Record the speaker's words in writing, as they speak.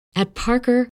At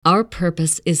Parker, our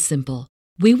purpose is simple.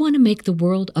 We want to make the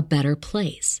world a better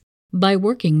place by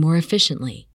working more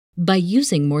efficiently, by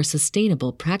using more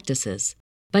sustainable practices,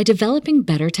 by developing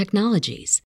better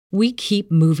technologies. We keep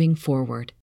moving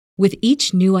forward. With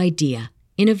each new idea,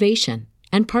 innovation,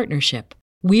 and partnership,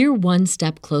 we're one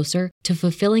step closer to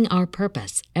fulfilling our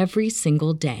purpose every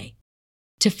single day.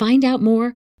 To find out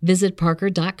more, visit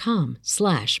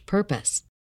parker.com/purpose.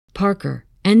 Parker,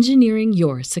 engineering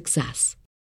your success.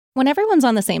 When everyone's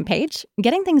on the same page,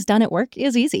 getting things done at work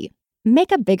is easy.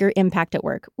 Make a bigger impact at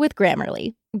work with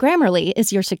Grammarly. Grammarly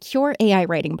is your secure AI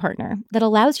writing partner that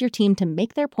allows your team to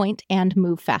make their point and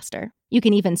move faster. You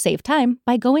can even save time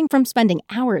by going from spending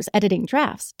hours editing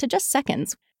drafts to just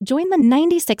seconds. Join the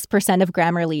 96% of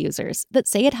Grammarly users that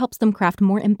say it helps them craft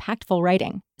more impactful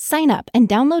writing. Sign up and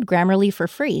download Grammarly for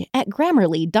free at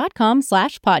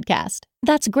grammarly.com/podcast.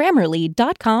 That's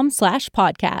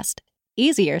grammarly.com/podcast.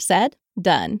 Easier said,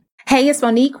 done. Hey, it's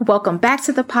Monique. Welcome back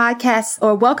to the podcast,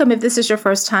 or welcome if this is your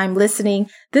first time listening.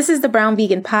 This is the Brown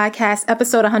Vegan Podcast,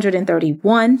 episode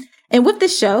 131. And with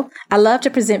this show, I love to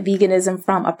present veganism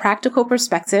from a practical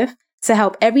perspective to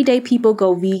help everyday people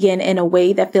go vegan in a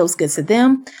way that feels good to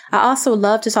them. I also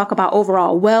love to talk about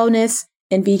overall wellness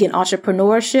and vegan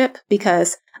entrepreneurship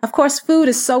because, of course, food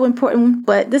is so important,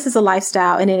 but this is a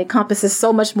lifestyle and it encompasses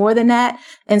so much more than that.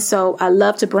 And so I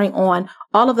love to bring on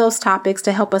all of those topics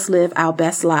to help us live our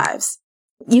best lives.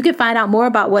 You can find out more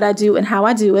about what I do and how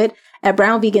I do it at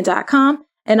brownvegan.com.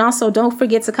 And also don't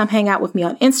forget to come hang out with me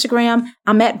on Instagram.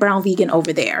 I'm at Brown Vegan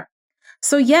over there.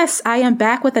 So yes, I am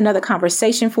back with another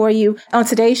conversation for you. On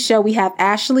today's show, we have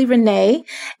Ashley Renee,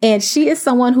 and she is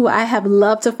someone who I have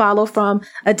loved to follow from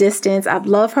a distance. I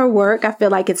love her work. I feel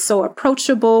like it's so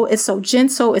approachable. It's so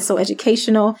gentle. It's so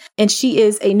educational. And she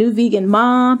is a new vegan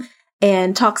mom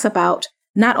and talks about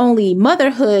not only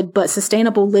motherhood, but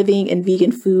sustainable living and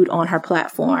vegan food on her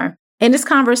platform. In this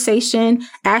conversation,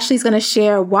 Ashley's going to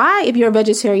share why, if you're a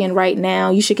vegetarian right now,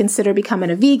 you should consider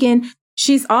becoming a vegan.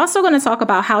 She's also going to talk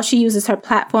about how she uses her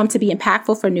platform to be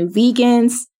impactful for new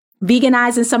vegans,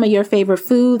 veganizing some of your favorite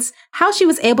foods, how she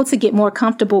was able to get more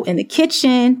comfortable in the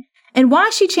kitchen, and why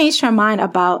she changed her mind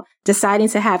about deciding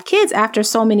to have kids after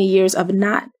so many years of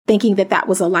not thinking that that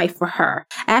was a life for her.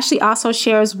 Ashley also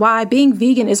shares why being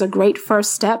vegan is a great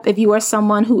first step if you are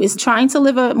someone who is trying to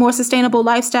live a more sustainable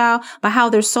lifestyle, but how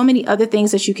there's so many other things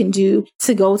that you can do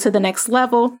to go to the next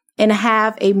level and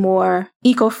have a more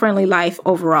eco-friendly life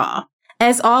overall.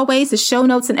 As always, the show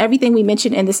notes and everything we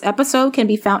mentioned in this episode can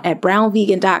be found at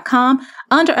brownvegan.com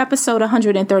under episode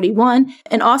 131.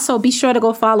 And also be sure to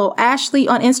go follow Ashley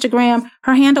on Instagram.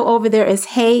 Her handle over there is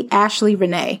Hey Ashley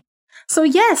Renee. So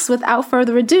yes, without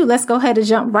further ado, let's go ahead and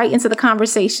jump right into the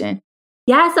conversation.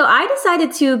 Yeah, so I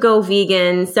decided to go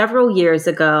vegan several years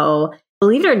ago.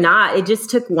 Believe it or not, it just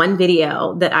took one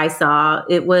video that I saw.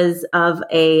 It was of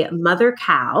a mother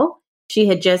cow. She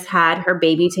had just had her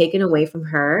baby taken away from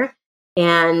her.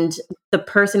 And the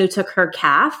person who took her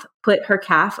calf put her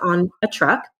calf on a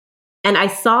truck. And I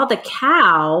saw the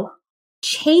cow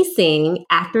chasing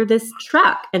after this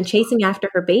truck and chasing after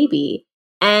her baby.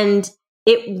 And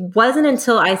it wasn't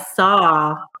until I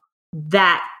saw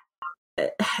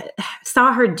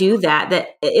her do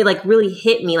that it like really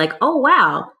hit me like, oh,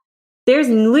 wow, there's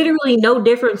literally no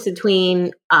difference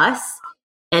between us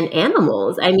and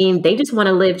animals. I mean, they just want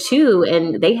to live too.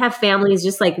 And they have families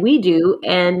just like we do.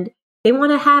 And they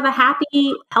want to have a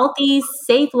happy, healthy,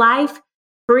 safe life,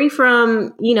 free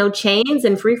from, chains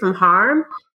and free from harm.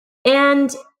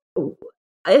 And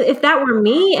if that were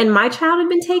me and my child had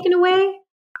been taken away,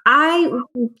 I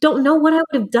don't know what I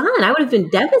would have done. I would have been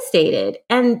devastated.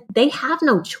 And they have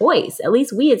no choice. At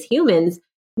least we as humans,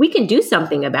 we can do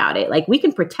something about it. Like we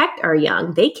can protect our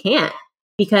young. They can't,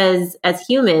 because as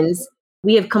humans,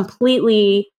 we have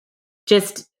completely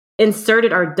just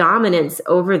inserted our dominance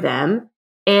over them.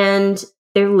 And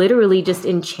they're literally just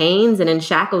in chains and in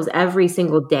shackles every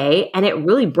single day. And it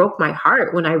really broke my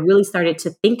heart when I really started to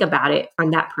think about it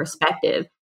from that perspective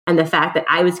and the fact that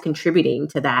I was contributing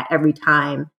to that every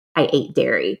time I ate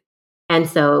dairy. And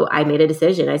so I made a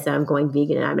decision. I said, I'm going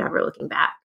vegan and I'm never looking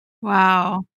back.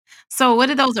 Wow. So what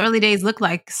did those early days look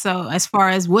like? So as far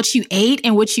as what you ate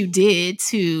and what you did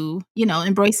to,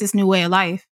 embrace this new way of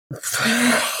life?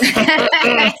 Right.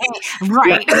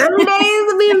 Early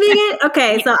days of being vegan.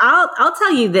 Okay, so I'll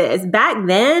tell you this. Back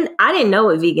then, I didn't know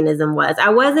what veganism was.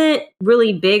 I wasn't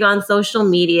really big on social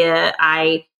media.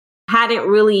 I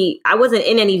wasn't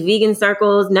in any vegan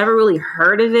circles, never really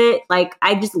heard of it. Like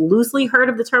I just loosely heard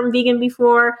of the term vegan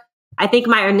before. I think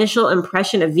my initial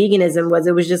impression of veganism was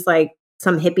it was just like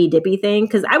some hippy dippy thing.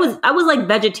 Cause I was like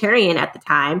vegetarian at the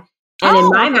time. And in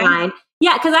my mind,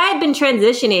 Yeah, because I had been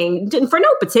transitioning for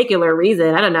no particular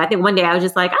reason. I don't know. I think one day I was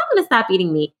just like, I'm going to stop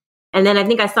eating meat. And then I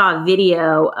think I saw a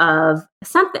video of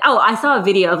something. Oh, I saw a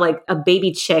video of like a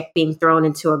baby chick being thrown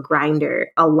into a grinder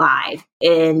alive.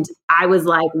 And I was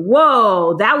like,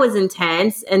 whoa, that was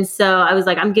intense. And so I was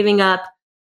like, I'm giving up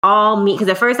all meat. Because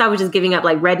at first I was just giving up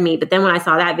like red meat. But then when I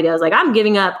saw that video, I was like, I'm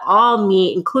giving up all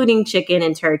meat, including chicken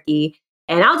and turkey.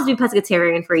 And I'll just be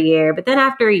pescatarian for a year. But then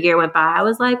after a year went by, I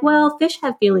was like, well, fish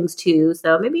have feelings too.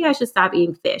 So maybe I should stop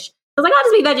eating fish. I was like, I'll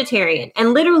just be vegetarian.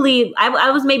 And literally,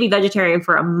 I was maybe vegetarian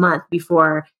for a month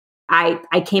before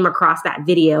I came across that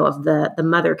video of the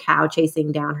mother cow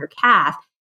chasing down her calf.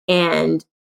 And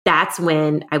that's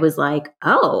when I was like,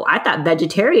 oh, I thought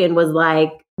vegetarian was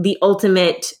like the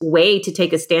ultimate way to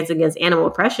take a stance against animal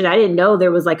oppression. I didn't know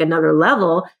there was like another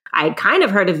level. I'd kind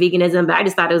of heard of veganism, but I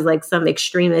just thought it was like some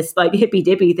extremist, like hippy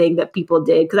dippy thing that people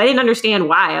did. Cause I didn't understand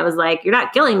why. I was like, you're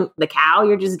not killing the cow,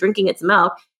 you're just drinking its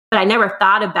milk. But I never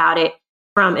thought about it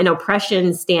from an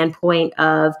oppression standpoint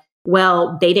of,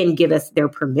 well, they didn't give us their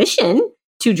permission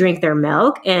to drink their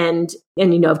milk. And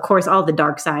you know, of course, all the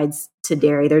dark sides to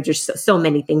dairy. There are just so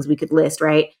many things we could list,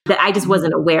 right? That I just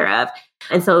wasn't aware of.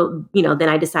 And so, you know, then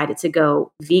I decided to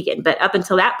go vegan. But up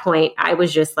until that point, I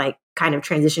was just like kind of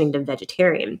transitioning to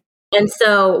vegetarian. And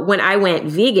so when I went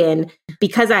vegan,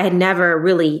 because I had never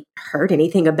really heard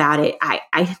anything about it,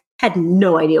 I had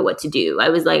no idea what to do. I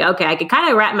was like, okay, I could kind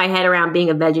of wrap my head around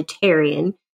being a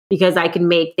vegetarian because I can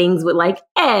make things with like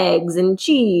eggs and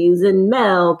cheese and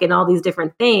milk and all these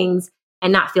different things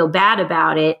and not feel bad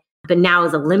about it. But now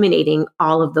is eliminating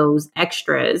all of those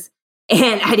extras.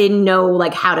 And I didn't know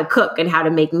like how to cook and how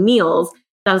to make meals.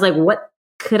 So I was like, what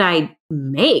could I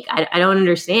make? I don't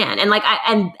understand. And like,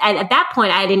 and at that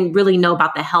point, I didn't really know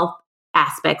about the health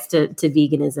aspects to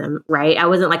veganism, right? I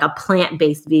wasn't like a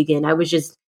plant-based vegan. I was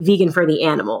just vegan for the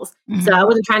animals. Mm-hmm. So I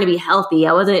wasn't trying to be healthy.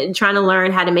 I wasn't trying to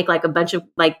learn how to make like a bunch of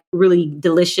like really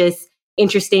delicious,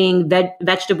 interesting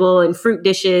vegetable and fruit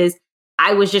dishes.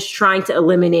 I was just trying to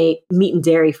eliminate meat and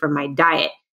dairy from my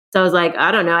diet. So I was like,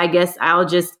 I don't know, I guess I'll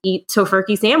just eat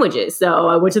tofurkey sandwiches. So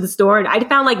I went to the store and I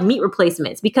found like meat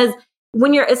replacements because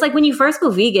it's like when you first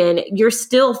go vegan, you're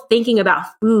still thinking about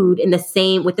food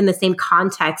within the same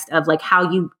context of like how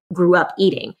you grew up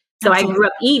eating. So Absolutely. I grew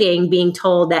up eating, being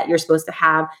told that you're supposed to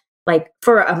have like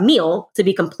for a meal to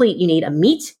be complete, you need a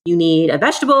meat, you need a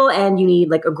vegetable, and you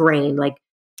need like a grain, like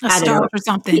a starch or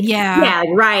something. Yeah. Yeah.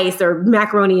 Rice or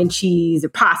macaroni and cheese or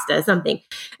pasta, something.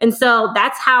 And so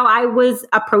that's how I was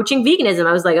approaching veganism.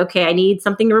 I was like, okay, I need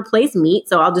something to replace meat.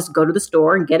 So I'll just go to the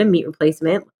store and get a meat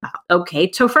replacement. Okay.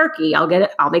 Tofurkey.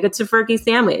 I'll make a tofurkey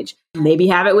sandwich. Maybe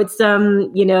have it with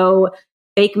some,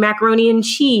 fake macaroni and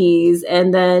cheese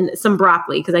and then some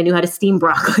broccoli because I knew how to steam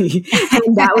broccoli.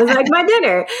 And that was like my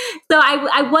dinner. So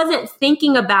I wasn't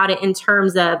thinking about it in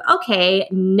terms of, okay,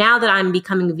 now that I'm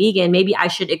becoming vegan, maybe I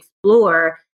should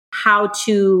explore how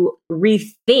to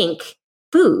rethink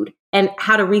food and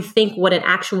how to rethink what an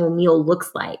actual meal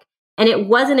looks like. And it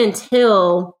wasn't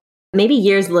until maybe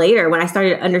years later when I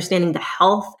started understanding the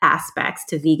health aspects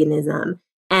to veganism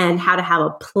and how to have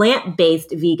a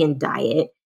plant-based vegan diet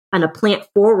and a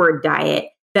plant-forward diet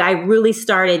that I really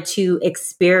started to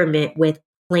experiment with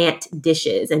plant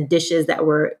dishes and dishes that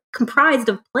were comprised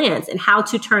of plants and how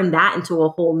to turn that into a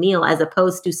whole meal as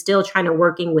opposed to still trying to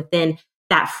working within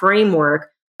that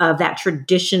framework of that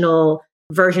traditional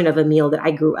version of a meal that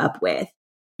I grew up with.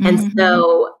 Mm-hmm. And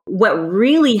so what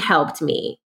really helped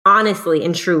me, honestly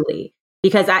and truly,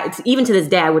 because even to this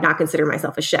day, I would not consider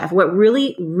myself a chef. What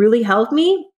really, really helped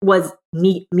me was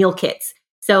meal kits.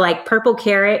 So like Purple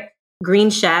Carrot,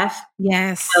 Green Chef,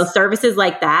 yes, services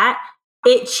like that,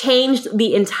 it changed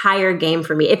the entire game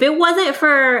for me. If it wasn't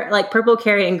for like Purple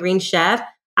Carrot and Green Chef,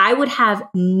 I would have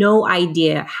no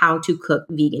idea how to cook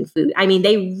vegan food. I mean,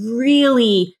 they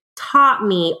really taught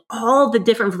me all the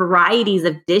different varieties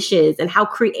of dishes and how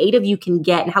creative you can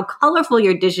get and how colorful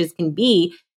your dishes can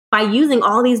be by using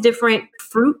all these different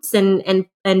fruits and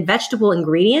vegetable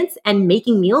ingredients and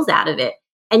making meals out of it.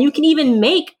 And you can even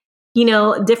make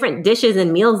different dishes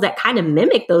and meals that kind of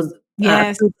mimic those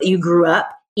foods that you grew up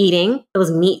eating,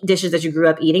 those meat dishes that you grew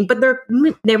up eating, but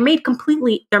they're made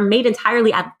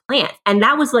entirely out of plants. And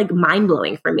that was like mind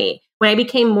blowing for me when I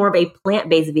became more of a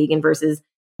plant-based vegan versus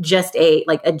just a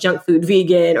junk food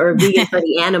vegan or vegan for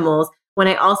the animals. When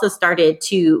I also started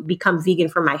to become vegan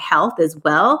for my health as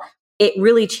well, it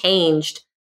really changed,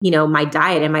 my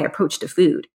diet and my approach to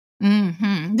food.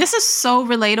 Mm-hmm. This is so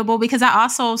relatable because I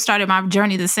also started my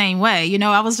journey the same way. You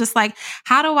know, I was just like,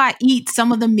 how do I eat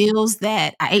some of the meals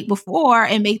that I ate before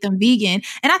and make them vegan?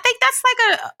 And I think that's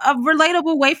like a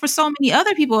relatable way for so many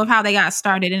other people of how they got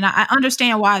started. And I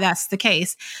understand why that's the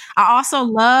case. I also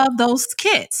love those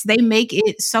kits. They make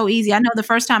it so easy. I know the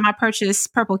first time I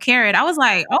purchased Purple Carrot, I was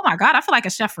like, oh my God, I feel like a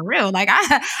chef for real. Like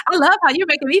I love how you're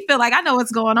making me feel like I know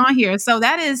what's going on here. So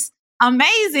that is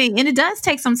amazing. And it does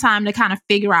take some time to kind of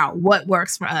figure out what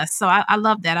works for us. So I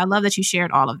love that. I love that you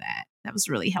shared all of that. That was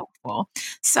really helpful.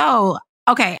 So,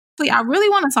 okay. I really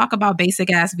want to talk about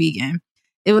Basic Ass Vegan.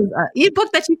 It was an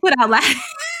ebook that you put out last.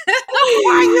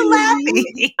 Why are you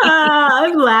laughing?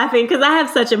 I'm laughing because I have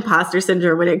such imposter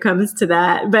syndrome when it comes to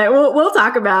that. But we'll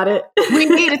talk about it. We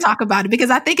need to talk about it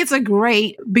because I think it's a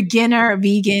great beginner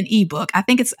vegan ebook. I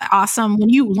think it's awesome. When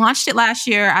you launched it last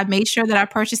year, I made sure that I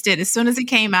purchased it as soon as it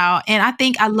came out. And I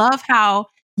think I love how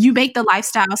you make the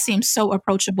lifestyle seem so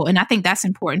approachable. And I think that's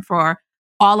important for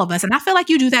all of us. And I feel like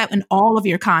you do that in all of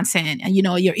your content and, you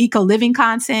know, your eco living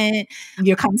content,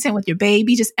 your content with your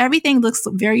baby, just everything looks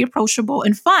very approachable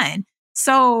and fun.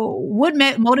 So what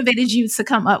motivated you to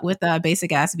come up with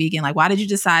Basic Ass Vegan? Like, why did you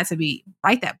decide to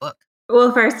write that book?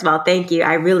 Well, first of all, thank you.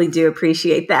 I really do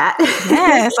appreciate that.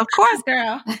 Yes, of course,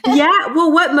 girl. Yeah.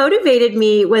 Well, what motivated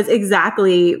me was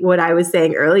exactly what I was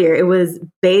saying earlier. It was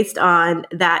based on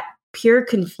that pure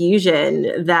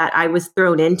confusion that I was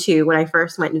thrown into when I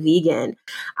first went vegan.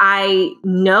 I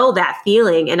know that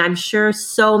feeling, and I'm sure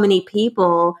so many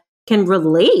people can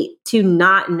relate to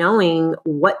not knowing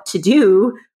what to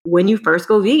do when you first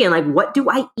go vegan. Like, what do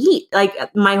I eat? Like,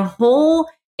 my whole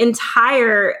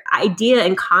entire idea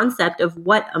and concept of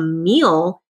what a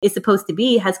meal is supposed to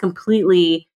be has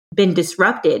completely been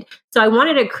disrupted. So I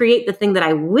wanted to create the thing that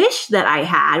I wish that I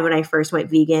had when I first went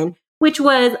vegan, which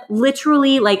was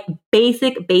literally like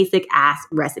basic ass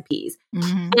recipes.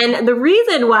 Mm-hmm. And the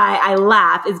reason why I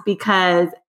laugh is because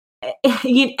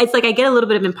it's like I get a little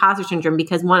bit of imposter syndrome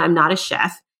because, one, I'm not a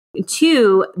chef.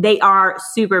 Two, they are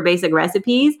super basic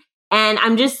recipes. And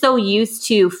I'm just so used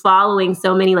to following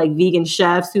so many like vegan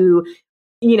chefs who,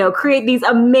 you know, create these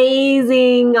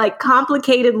amazing, like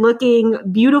complicated looking,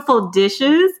 beautiful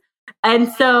dishes.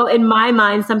 And so in my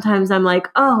mind, sometimes I'm like,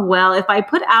 oh, well, if I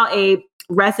put out a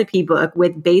recipe book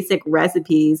with basic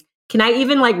recipes, can I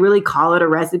even like really call it a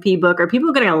recipe book? Are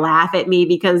people going to laugh at me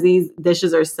because these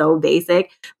dishes are so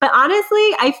basic? But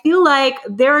honestly, I feel like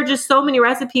there are just so many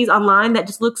recipes online that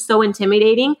just look so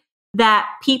intimidating that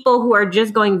people who are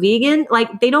just going vegan,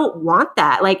 like they don't want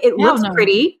that. Like it looks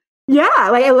pretty. Yeah,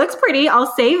 like it looks pretty.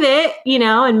 I'll save it, you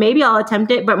know, and maybe I'll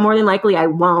attempt it, but more than likely I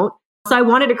won't. So I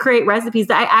wanted to create recipes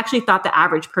that I actually thought the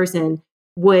average person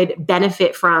would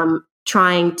benefit from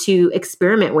trying to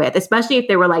experiment with, especially if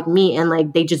they were like me and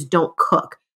like they just don't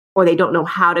cook or they don't know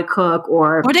how to cook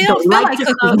or they don't feel like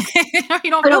cooking.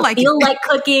 You don't feel like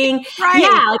cooking. Right.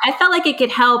 Yeah, like I felt like it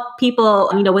could help people,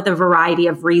 you know, with a variety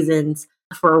of reasons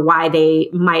for why they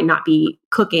might not be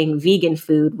cooking vegan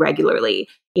food regularly.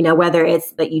 You know, whether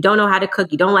it's that you don't know how to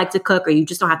cook, you don't like to cook, or you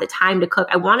just don't have the time to cook.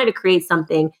 I wanted to create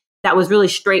something that was really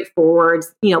straightforward,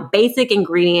 you know, basic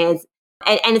ingredients.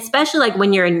 And especially like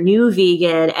when you're a new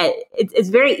vegan, it's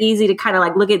very easy to kind of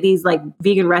like look at these like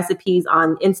vegan recipes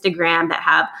on Instagram that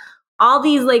have all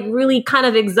these like really kind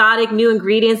of exotic new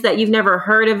ingredients that you've never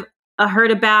heard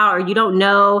about or you don't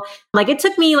know. Like it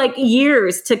took me like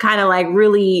years to kind of like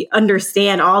really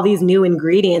understand all these new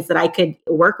ingredients that I could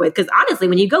work with. Because honestly,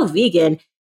 when you go vegan,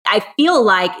 I feel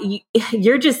like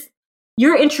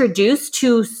you're introduced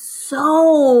to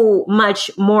so much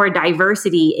more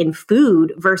diversity in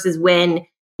food versus when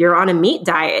you're on a meat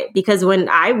diet. Because when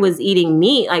I was eating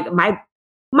meat, like my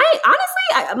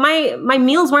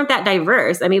meals weren't that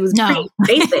diverse. I mean, it was pretty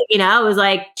basic, you know, it was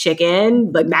like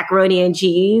chicken, like macaroni and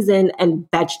cheese and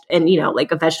you know,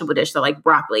 like a vegetable dish. So like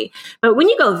broccoli. But when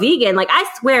you go vegan, like I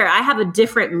swear I have a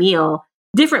different meals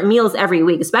every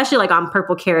week, especially like on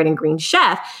Purple Carrot and Green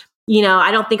Chef. You know,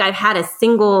 I don't think I've had a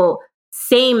single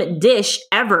same dish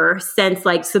ever since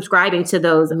like subscribing to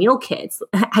those meal kits.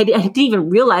 I didn't even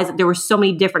realize that there were so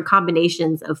many different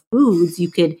combinations of foods you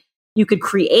could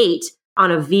create on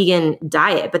a vegan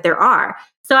diet, but there are.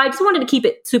 So I just wanted to keep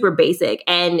it super basic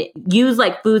and use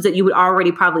like foods that you would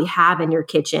already probably have in your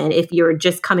kitchen if you're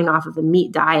just coming off of a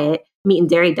meat and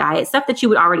dairy diet, stuff that you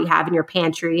would already have in your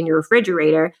pantry and your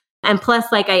refrigerator. And plus,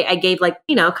 like I gave like,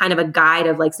 you know, kind of a guide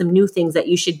of like some new things that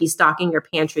you should be stocking your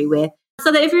pantry with.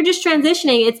 So that if you're just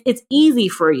transitioning, it's easy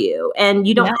for you and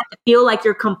you don't have to feel like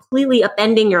you're completely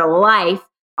upending your life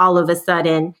all of a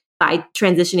sudden by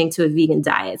transitioning to a vegan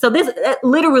diet. So this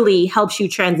literally helps you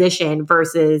transition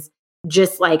versus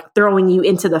just like throwing you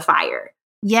into the fire.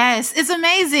 Yes, it's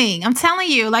amazing. I'm telling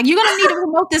you, like, you're going to need to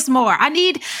promote this more.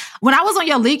 When I was on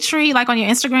your Linktree, like on your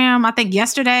Instagram, I think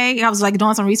yesterday, I was like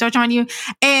doing some research on you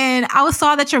and I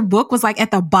saw that your book was like at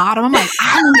the bottom. I'm like,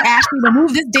 I need Ashley to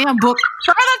move this damn book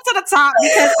further to the top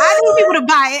because I need people to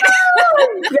buy it.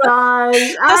 Oh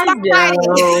gosh, I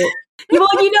know.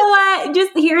 Well, you know what?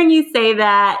 Just hearing you say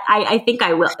that, I think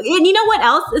I will. And you know what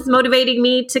else is motivating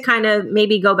me to kind of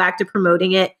maybe go back to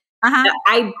promoting it?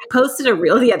 I posted a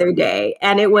reel the other day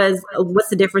and it was, what's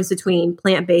the difference between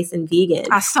plant-based and vegan?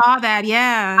 I saw that,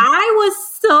 yeah. I was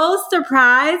so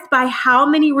surprised by how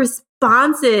many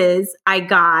responses I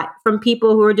got from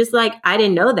people who were just like, I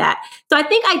didn't know that. So I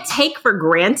think I take for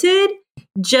granted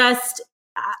just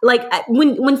like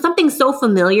when something's so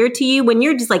familiar to you, when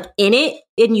you're just like in it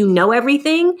and you know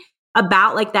everything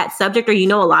about like that subject or you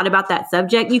know a lot about that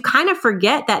subject, you kind of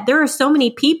forget that there are so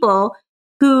many people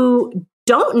who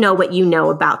don't know what you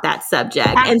know about that subject.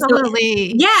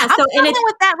 Absolutely. And so, yeah. So, I'm dealing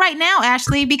with that right now,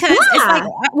 Ashley, because it's like,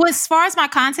 well, as far as my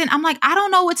content, I'm like, I don't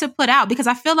know what to put out because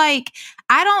I feel like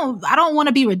I don't want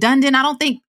to be redundant. I don't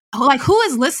think, like, who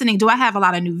is listening? Do I have a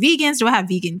lot of new vegans? Do I have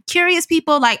vegan curious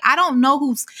people? Like, I don't know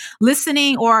who's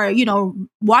listening or, you know,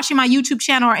 watching my YouTube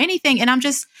channel or anything. And I'm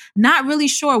just not really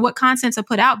sure what content to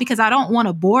put out because I don't want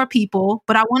to bore people,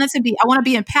 but I want to be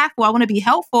impactful. I want to be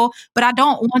helpful, but I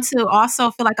don't want to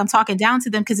also feel like I'm talking down to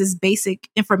them because it's basic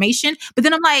information. But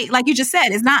then I'm like you just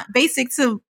said, it's not basic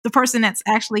to the person that's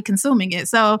actually consuming it.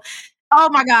 So, oh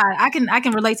my God, I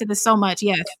can relate to this so much.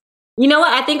 Yes. You know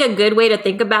what? I think a good way to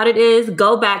think about it is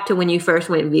go back to when you first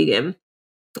went vegan.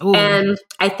 Ooh. And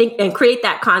I think and create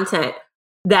that content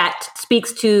that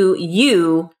speaks to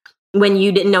you when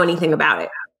you didn't know anything about it.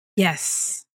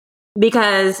 Yes.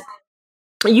 Because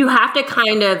you have to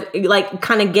kind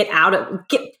of get out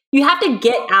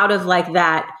of like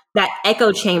that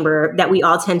echo chamber that we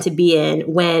all tend to be in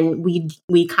when we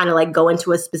kind of like go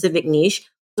into a specific niche.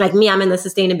 Like me, I'm in the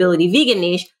sustainability vegan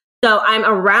niche. So I'm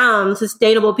around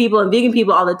sustainable people and vegan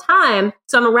people all the time.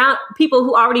 So I'm around people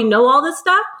who already know all this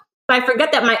stuff. But I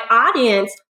forget that my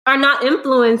audience are not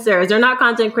influencers. They're not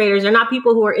content creators. They're not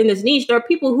people who are in this niche. They're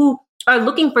people who are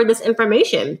looking for this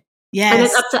information. Yes. And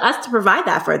it's up to us to provide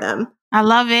that for them. I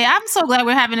love it. I'm so glad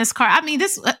we're having this car.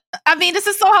 This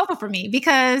is so helpful for me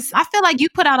because I feel like you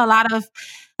put out a lot of,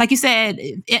 like you said,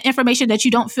 information that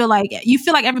you feel like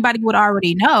everybody would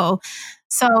already know.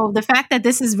 So the fact that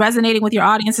this is resonating with your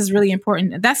audience is really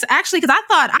important. That's actually because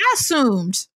I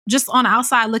assumed just on the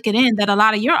outside looking in that a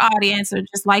lot of your audience are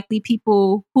just likely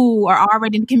people who are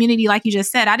already in the community, like you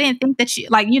just said. I didn't think that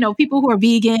people who are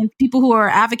vegan, people who are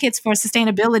advocates for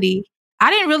sustainability.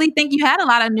 I didn't really think you had a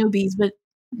lot of newbies, but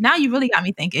now you really got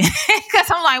me thinking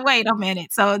because I'm like, wait a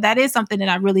minute. So that is something that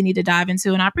I really need to dive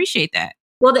into, and I appreciate that.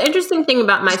 Well, the interesting thing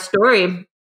about my story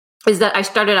is that I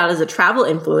started out as a travel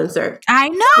influencer. I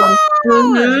know.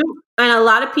 Mm-hmm. And a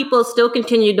lot of people still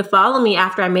continued to follow me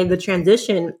after I made the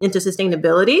transition into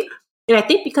sustainability. And I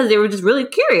think because they were just really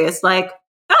curious, like,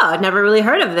 oh, I've never really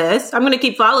heard of this. I'm going to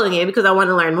keep following it because I want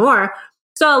to learn more.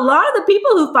 So a lot of the people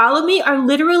who follow me are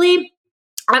literally,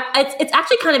 it's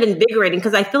actually kind of invigorating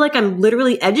because I feel like I'm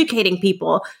literally educating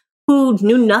people who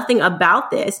knew nothing about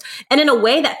this. And in a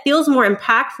way that feels more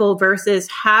impactful versus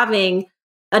having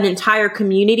an entire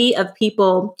community of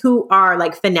people who are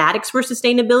like fanatics for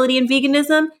sustainability and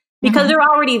veganism because they're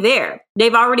already there.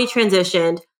 They've already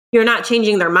transitioned. You're not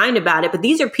changing their mind about it, but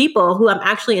these are people who I'm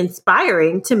actually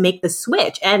inspiring to make the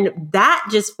switch. And that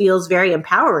just feels very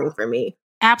empowering for me.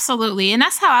 Absolutely. And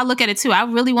that's how I look at it too. I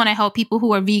really want to help people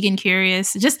who are vegan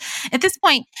curious. Just at this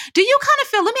point, do you kind of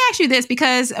feel, let me ask you this,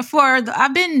 because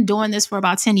I've been doing this for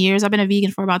about 10 years. I've been a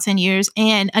vegan for about 10 years.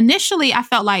 And initially I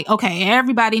felt like, okay,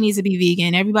 everybody needs to be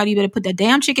vegan. Everybody better put that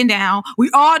damn chicken down.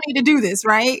 We all need to do this,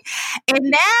 right? And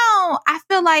now I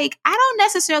feel like, I don't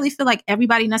necessarily feel like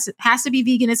everybody has to be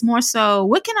vegan. It's more so,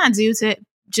 what can I do to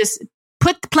just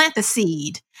plant the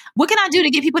seed? What can I do to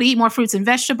get people to eat more fruits and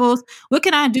vegetables? What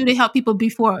can I do to help people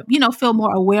feel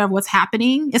more aware of what's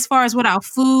happening as far as with our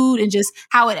food and just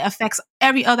how it affects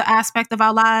every other aspect of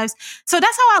our lives? So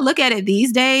that's how I look at it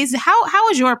these days. How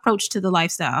is your approach to the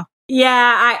lifestyle?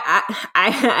 Yeah,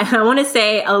 I want to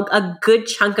say a good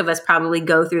chunk of us probably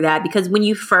go through that because when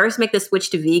you first make the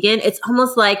switch to vegan, it's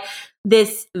almost like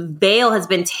this veil has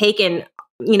been taken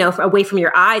away from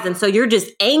your eyes. And so you're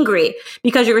just angry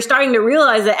because you're starting to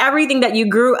realize that everything that you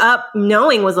grew up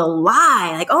knowing was a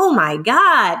lie. Like, oh my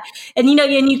God. And,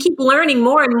 and you keep learning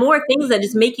more and more things that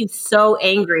just make you so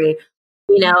angry,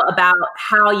 about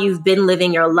how you've been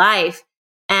living your life.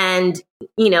 And,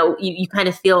 you kind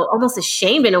of feel almost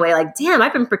ashamed in a way, like, damn,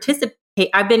 I've been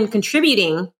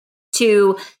contributing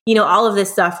to, all of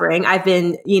this suffering. I've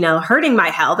been, hurting my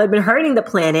health. I've been hurting the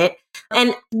planet.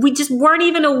 And we just weren't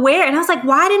even aware. And I was like,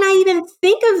 why didn't I even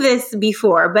think of this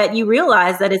before? But you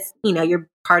realize that it's, you're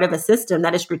part of a system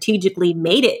that has strategically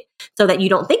made it so that you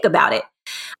don't think about it.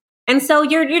 And so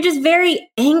you're just very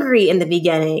angry in the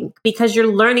beginning because you're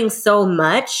learning so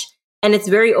much and it's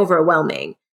very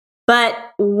overwhelming. But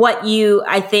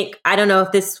I don't know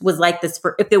if this was like this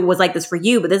if it was like this for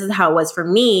you, but this is how it was for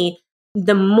me.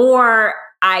 The more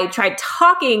I tried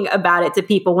talking about it to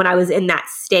people when I was in that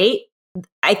state,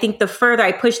 I think the further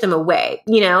I pushed them away,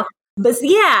 But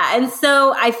yeah. And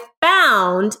so I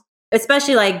found,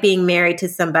 especially like being married to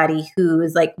somebody who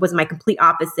was my complete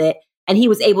opposite, and he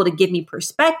was able to give me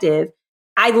perspective.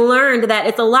 I learned that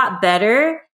it's a lot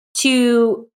better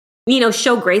to,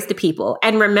 show grace to people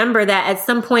and remember that at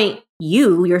some point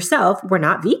you yourself were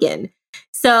not vegan.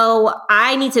 So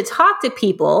I need to talk to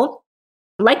people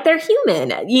like they're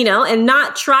human, and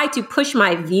not try to push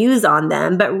my views on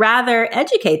them, but rather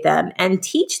educate them and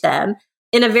teach them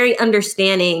in a very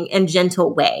understanding and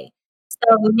gentle way.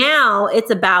 So now it's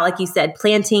about, like you said,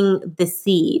 planting the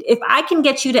seed. If I can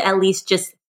get you to at least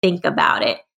just think about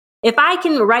it, if I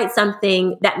can write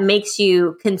something that makes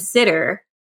you consider,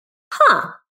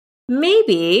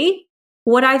 maybe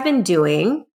what I've been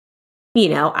doing,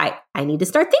 I need to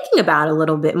start thinking about a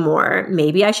little bit more.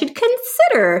 Maybe I should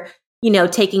consider,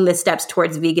 taking the steps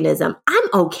towards veganism. I'm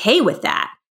okay with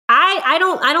that. I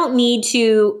don't need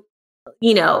to,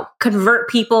 convert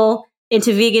people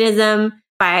into veganism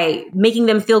by making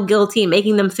them feel guilty and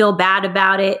making them feel bad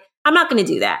about it. I'm not going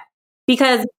to do that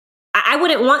because I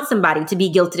wouldn't want somebody to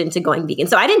be guilted into going vegan.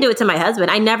 So I didn't do it to my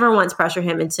husband. I never once pressure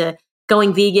him into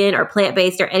going vegan or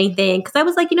plant-based or anything. Because I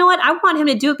was like, you know what? I want him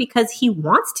to do it because he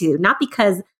wants to, not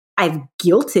because I've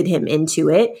guilted him into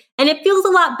it. And it feels a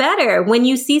lot better when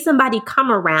you see somebody come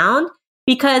around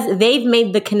because they've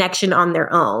made the connection on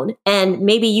their own. And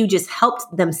maybe you just helped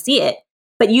them see it,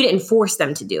 but you didn't force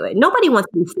them to do it. Nobody wants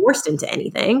to be forced into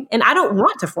anything. And I don't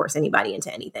want to force anybody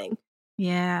into anything.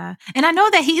 Yeah. And I know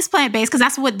that he's plant-based because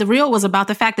that's what the reel was about,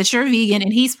 the fact that you're vegan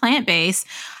and he's plant-based.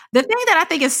 The thing that I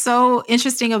think is so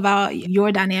interesting about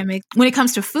your dynamic when it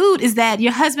comes to food is that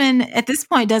your husband at this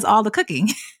point does all the cooking.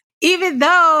 Even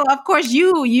though, of course,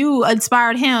 you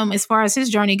inspired him as far as his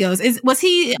journey goes. Was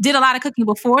he did a lot of cooking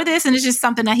before this and it's just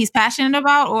something that he's passionate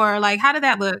about, or like, how did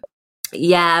that look?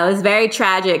 Yeah, it was very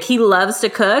tragic. He loves to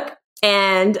cook.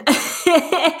 And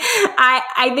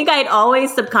I think I'd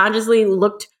always subconsciously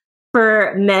looked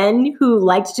for men who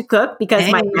liked to cook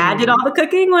because my dad did all the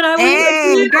cooking when I was a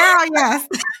kid. Girl, yes.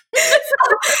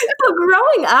 so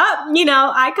growing up,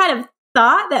 I kind of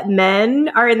thought that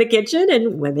men are in the kitchen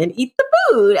and women eat the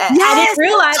food. Yes, I didn't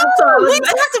realize it. We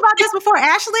talked about this before,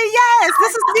 Ashley. Yes,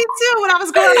 this is me too when I was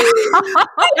growing up.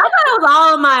 I thought I was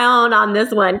all on my own on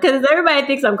this one because everybody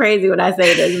thinks I'm crazy when I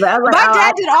say this. But I was like, my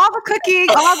dad did all the cooking,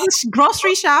 all the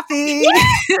grocery shopping,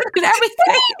 and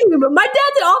everything. But my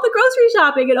dad did all the grocery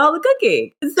shopping and all the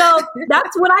cooking. So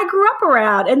that's what I grew up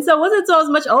around. And so it wasn't until I was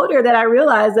much older that I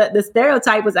realized that the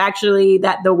stereotype was actually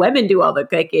that the women do all the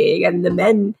cooking and the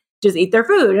men just eat their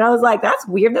food. And I was like, that's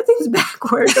weird. That seems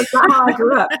backwards. That's not how I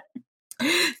grew up.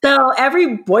 So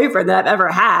every boyfriend that I've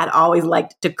ever had always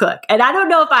liked to cook. And I don't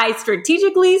know if I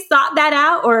strategically sought that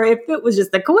out or if it was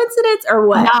just a coincidence or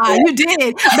what. Nah, you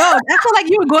did. No, I feel like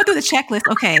you were going through the checklist.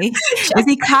 Okay. Is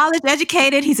he college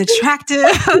educated? He's attractive.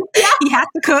 He has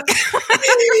to cook.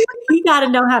 He got to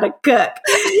know how to cook.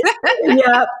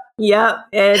 Yep.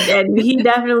 And he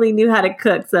definitely knew how to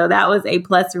cook. So that was a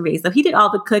plus for me. So he did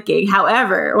all the cooking.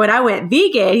 However, when I went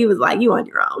vegan, he was like, you on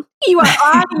your own. You are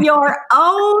on your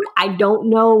own. I don't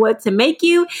know what to make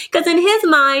you. Because in his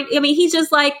mind, I mean, he's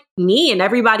just like me and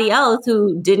everybody else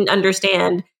who didn't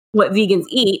understand what vegans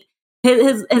eat.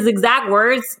 His exact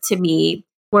words to me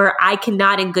were, I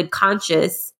cannot in good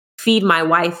conscience feed my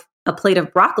wife a plate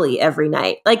of broccoli every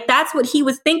night. Like that's what he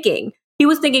was thinking. He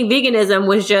was thinking veganism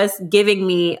was just giving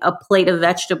me a plate of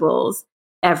vegetables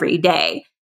every day.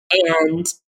 And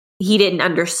he didn't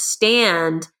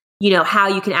understand, how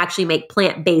you can actually make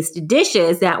plant-based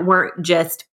dishes that weren't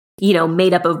just,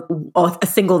 made up of a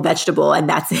single vegetable and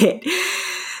that's it.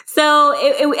 So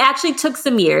it actually took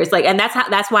some years, and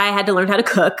that's why I had to learn how to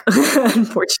cook.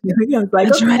 Unfortunately, I was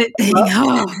like, dreaded thing.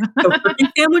 Cooking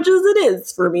sandwiches it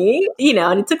is for me,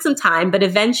 and it took some time, but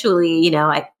eventually,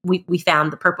 we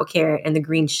found the purple carrot and the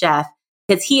green chef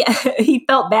because he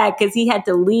felt bad because he had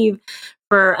to leave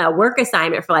for a work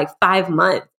assignment for 5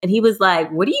 months, and he was like,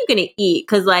 "What are you gonna eat?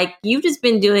 Because you've just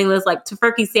been doing this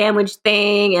tofurkey sandwich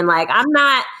thing, and I'm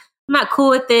not." I'm not cool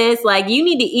with this. Like, you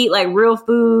need to eat like real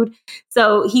food.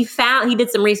 So he did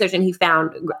some research and he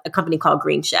found a company called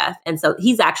Green Chef. And so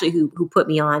he's actually who put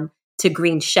me on to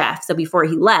Green Chef. So before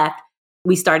he left,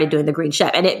 we started doing the Green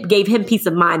Chef, and it gave him peace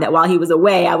of mind that while he was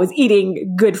away, I was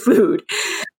eating good food.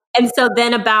 And so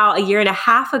then about a year and a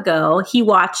half ago, he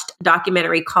watched a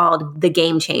documentary called The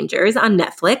Game Changers on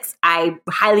Netflix. I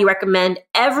highly recommend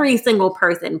every single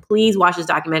person, please watch this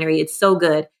documentary. It's so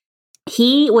good.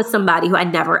 He was somebody who I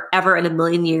never, ever in a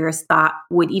million years thought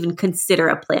would even consider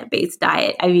a plant-based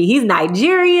diet. I mean, he's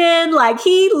Nigerian, like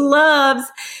he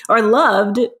loved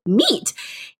meat.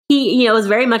 He, was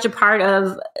very much a part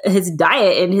of his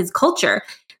diet and his culture.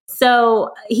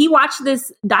 So he watched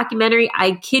this documentary.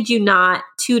 I kid you not,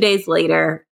 2 days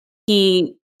later,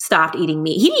 he stopped eating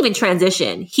meat. He didn't even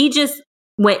transition. He just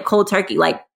went cold turkey,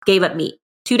 like gave up meat.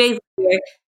 2 days later,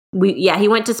 he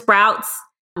went to Sprouts.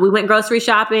 We went grocery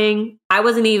shopping. I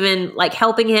wasn't even like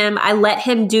helping him. I let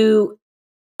him do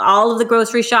all of the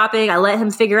grocery shopping. I let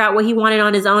him figure out what he wanted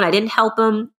on his own. I didn't help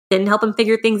him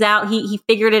figure things out. He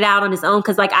figured it out on his own.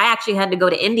 Cause like I actually had to go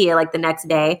to India like the next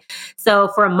day. So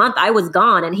for a month I was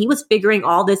gone and he was figuring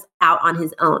all this out on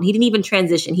his own. He didn't even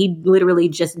transition. He literally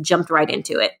just jumped right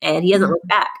into it and he hasn't looked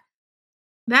back.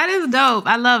 That is dope.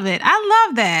 I love it. I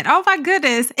love that. Oh my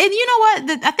goodness. And you know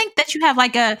what? I think that you have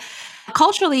like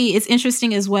culturally it's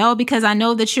interesting as well, because I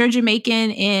know that you're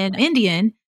Jamaican and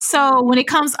Indian. So when it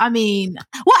comes, actually,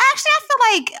 I feel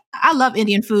like I love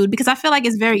Indian food because I feel like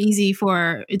it's very easy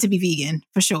for it to be vegan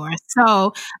for sure.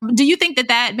 So do you think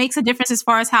that makes a difference as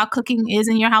far as how cooking is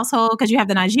in your household? Because you have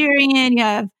the Nigerian, you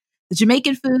have the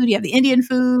Jamaican food, you have the Indian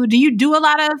food. Do you do a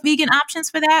lot of vegan options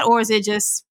for that? Or is it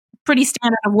just pretty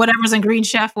standard of whatever's in Green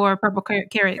Chef or Purple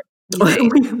Carrot?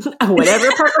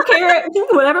 whatever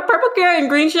purple carrot and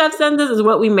Green Chef sends us is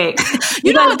what we make.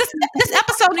 You know what? This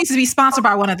episode needs to be sponsored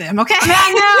by one of them, okay?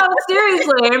 I know,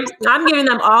 seriously. I'm giving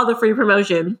them all the free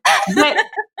promotion. But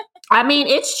I mean,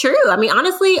 it's true. I mean,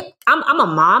 honestly, I'm a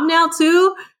mom now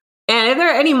too. And if there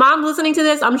are any moms listening to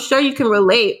this, I'm sure you can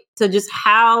relate to just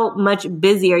how much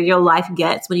busier your life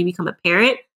gets when you become a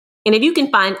parent. And if you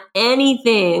can find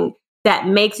anything that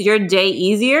makes your day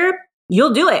easier,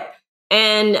 you'll do it.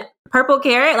 And Purple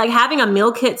Carrot, like having a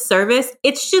meal kit service,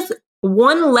 it's just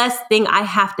one less thing I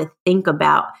have to think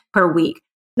about per week.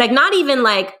 Like not even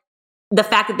like the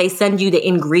fact that they send you the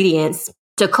ingredients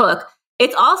to cook.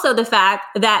 It's also the fact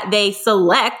that they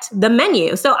select the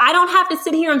menu. So I don't have to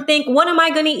sit here and think, what am I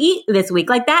going to eat this week?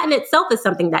 Like that in itself is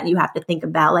something that you have to think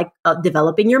about, like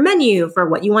developing your menu for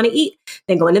what you want to eat,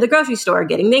 then going to the grocery store,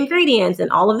 getting the ingredients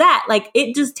and all of that. Like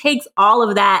it just takes all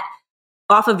of that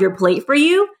off of your plate for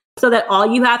you. So that all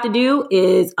you have to do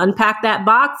is unpack that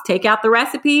box, take out the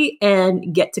recipe,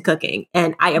 and get to cooking.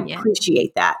 And I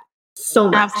appreciate that so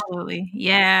much. Absolutely.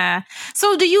 Yeah.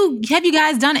 So have you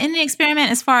guys done any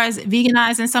experiment as far as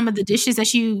veganizing some of the dishes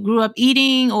that you grew up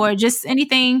eating, or just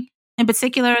anything in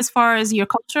particular as far as your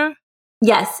culture?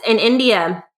 Yes. In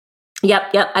India.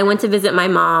 Yep. I went to visit my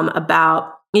mom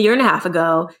about a year and a half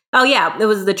ago. Oh yeah. It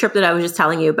was the trip that I was just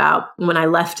telling you about when I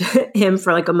left him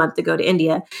for like a month to go to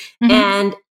India. Mm-hmm.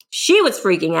 And she was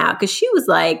freaking out because she was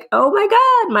like, oh my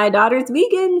God, my daughter's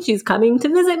vegan. She's coming to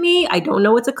visit me. I don't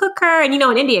know what to cook her. And,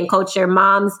 in Indian culture,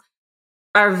 moms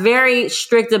are very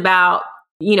strict about,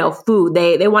 food.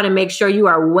 They want to make sure you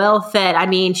are well fed. I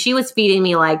mean, she was feeding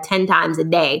me like 10 times a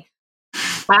day.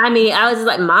 I mean, I was just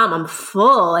like, Mom, I'm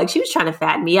full. Like she was trying to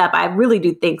fatten me up. I really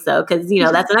do think so. Cause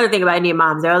that's another thing about Indian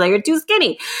moms. They're like, you're too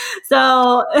skinny.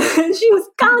 So she was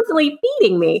constantly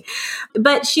feeding me,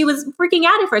 but she was freaking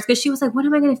out at first because she was like, what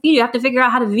am I going to feed you? I have to figure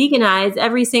out how to veganize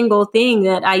every single thing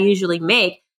that I usually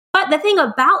make. But the thing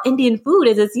about Indian food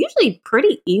is it's usually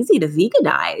pretty easy to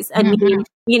veganize. I mean,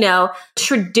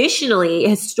 traditionally,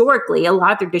 historically, a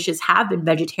lot of their dishes have been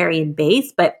vegetarian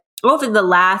based, but over the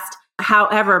last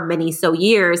however many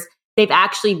years, they've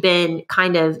actually been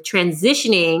kind of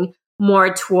transitioning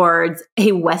more towards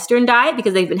a Western diet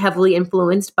because they've been heavily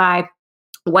influenced by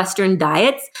Western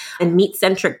diets and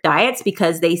meat-centric diets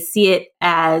because they see it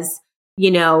as,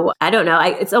 I don't know,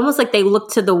 it's almost like they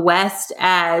look to the West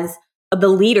as the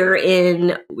leader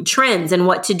in trends and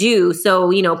what to do. So,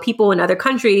 people in other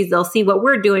countries, they'll see what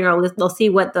we're doing or they'll see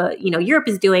what the, Europe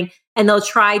is doing, and they'll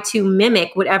try to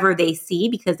mimic whatever they see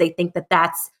because they think that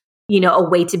that's a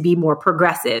way to be more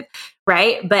progressive,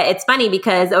 right? But it's funny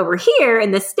because over here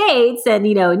in the States and,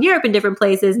 in Europe and different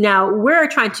places, now we're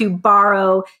trying to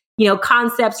borrow,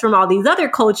 concepts from all these other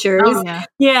cultures. Oh,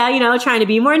 yeah. Trying to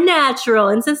be more natural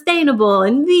and sustainable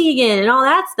and vegan and all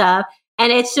that stuff.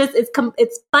 And it's just,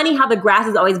 it's funny how the grass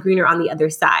is always greener on the other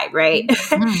side, right?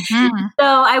 Mm-hmm. So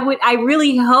I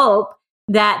really hope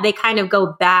that they kind of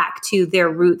go back to their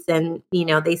roots and,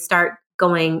 they start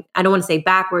going, I don't want to say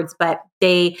backwards, but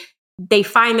they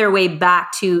find their way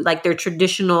back to like their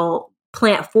traditional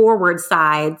plant forward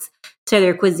sides to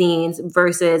their cuisines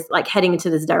versus like heading into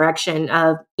this direction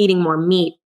of eating more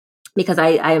meat, because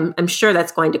I'm sure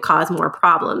that's going to cause more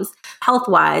problems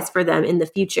health-wise for them in the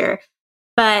future.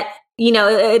 But,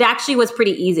 it actually was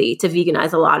pretty easy to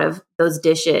veganize a lot of those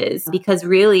dishes because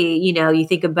really, you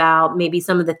think about maybe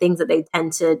some of the things that they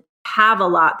tend to have a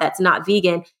lot that's not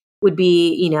vegan would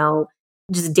be,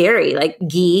 just dairy, like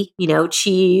ghee,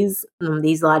 cheese,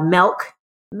 these a lot of milk.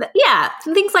 Yeah,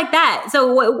 some things like that.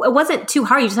 So it wasn't too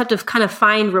hard. You just have to kind of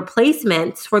find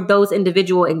replacements for those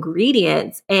individual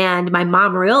ingredients. And my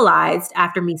mom realized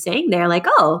after me saying there, like,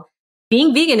 oh,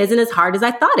 being vegan isn't as hard as I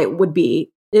thought it would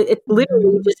be. It's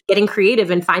literally just getting creative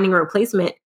and finding a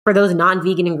replacement for those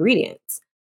non-vegan ingredients.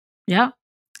 Yep.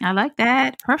 I like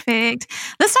that. Perfect.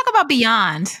 Let's talk about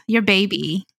Beyond, your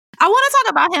baby. I want to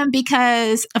talk about him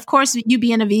because, of course, you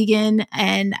being a vegan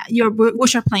and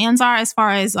what your plans are as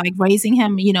far as like raising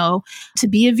him, to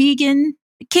be a vegan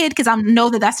kid, because I know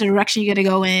that that's the direction you're going to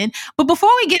go in. But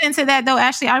before we get into that, though,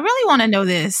 Ashley, I really want to know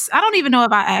this. I don't even know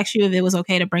if I asked you if it was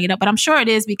okay to bring it up, but I'm sure it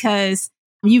is because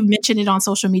you've mentioned it on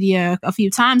social media a few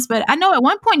times. But I know at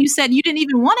one point you said you didn't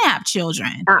even want to have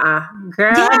children.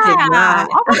 Girl, yeah. I did not.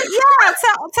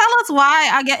 Tell us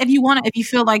why. If you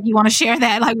feel like you want to share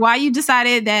that, like why you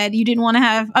decided that you didn't want to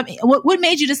have. I mean, what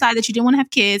made you decide that you didn't want to have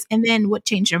kids, and then what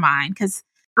changed your mind? Because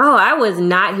I was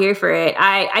not here for it.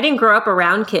 I didn't grow up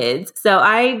around kids, so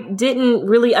I didn't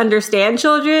really understand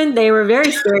children. They were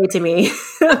very scary to me.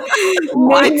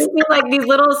 Made me feel like these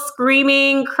little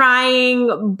screaming,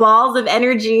 crying balls of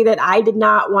energy that I did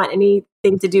not want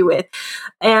anything to do with.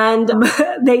 And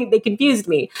they confused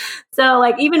me. So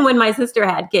like even when my sister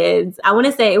had kids, I want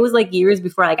to say it was like years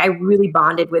before like I really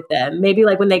bonded with them. Maybe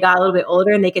like when they got a little bit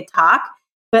older and they could talk.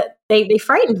 But they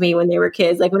frightened me when they were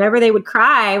kids. Like whenever they would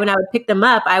cry, when I would pick them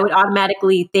up, I would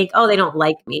automatically think, oh, they don't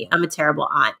like me. I'm a terrible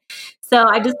aunt. So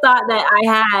I just thought that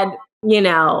I had,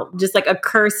 just like a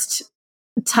cursed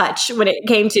touch when it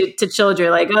came to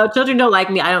children. Like, oh, children don't like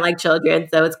me. I don't like children.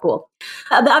 So it's cool.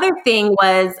 The other thing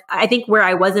was, I think where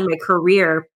I was in my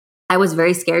career, I was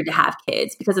very scared to have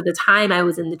kids because at the time I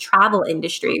was in the travel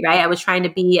industry, right? I was trying to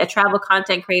be a travel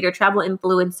content creator, travel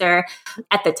influencer.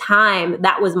 At the time,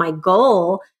 that was my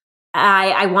goal.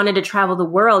 I wanted to travel the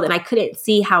world and I couldn't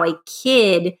see how a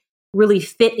kid really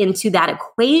fit into that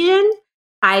equation.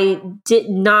 I did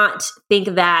not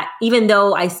think that even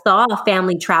though I saw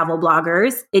family travel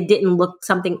bloggers, it didn't look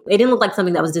like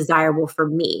something that was desirable for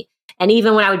me. And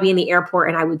even when I would be in the airport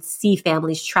and I would see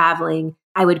families traveling,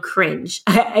 I would cringe.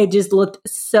 It just looked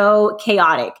so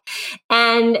chaotic.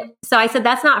 And so I said,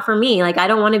 that's not for me. Like, I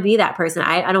don't want to be that person.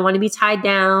 I don't want to be tied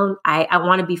down. I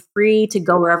want to be free to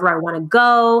go wherever I want to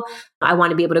go. I want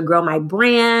to be able to grow my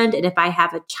brand. And if I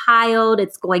have a child,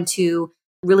 it's going to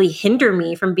really hinder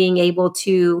me from being able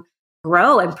to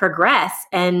grow and progress.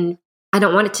 And I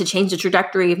don't want it to change the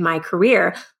trajectory of my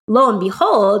career. Lo and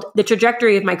behold, the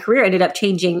trajectory of my career ended up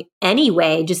changing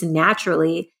anyway, just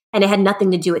naturally. And it had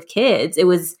nothing to do with kids. It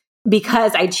was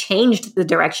because I changed the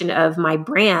direction of my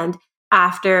brand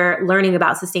after learning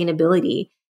about sustainability.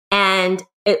 And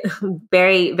it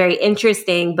very, very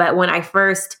interesting. But when I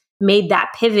first made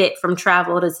that pivot from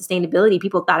travel to sustainability,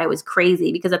 people thought I was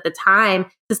crazy because at the time,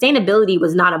 sustainability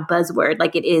was not a buzzword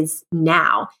like it is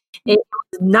now. It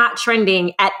was not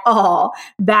trending at all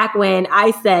back when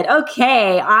I said,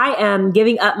 okay, I am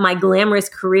giving up my glamorous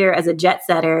career as a jet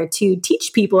setter to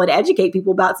teach people and educate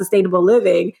people about sustainable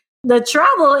living. The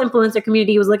travel influencer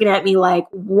community was looking at me like,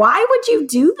 why would you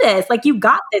do this? Like, you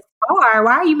got this far.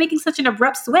 Why are you making such an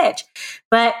abrupt switch?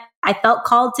 But I felt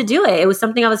called to do it. It was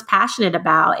something I was passionate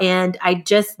about. And I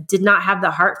just did not have the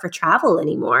heart for travel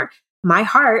anymore. My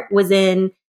heart was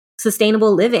in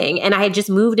sustainable living. And I had just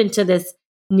moved into this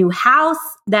new house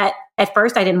that at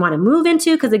first I didn't want to move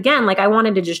into because again, like I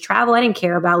wanted to just travel. I didn't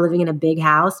care about living in a big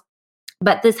house.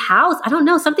 But this house, I don't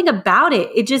know, something about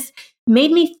it. It just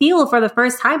made me feel for the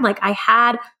first time like I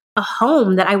had a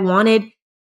home that I wanted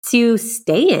to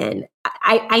stay in.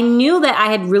 I knew that I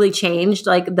had really changed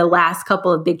like the last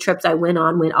couple of big trips I went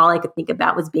on when all I could think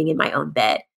about was being in my own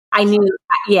bed. I knew,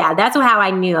 that's how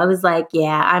I knew. I was like,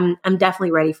 I'm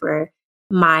definitely ready for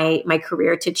my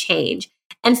career to change.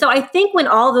 And so I think when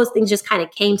all those things just kind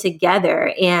of came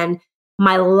together and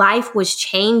my life was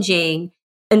changing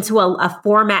into a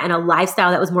format and a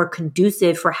lifestyle that was more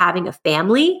conducive for having a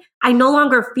family, I no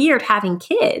longer feared having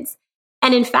kids.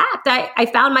 And in fact, I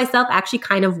found myself actually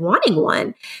kind of wanting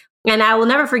one. And I will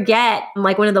never forget,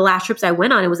 like one of the last trips I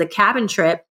went on, it was a cabin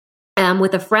trip.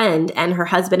 with a friend and her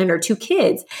husband and her 2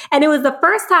 kids. And it was the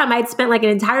first time I'd spent like an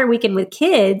entire weekend with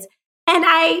kids, and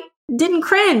I didn't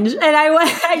cringe, and I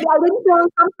didn't feel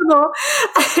uncomfortable.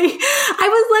 I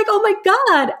was like, oh my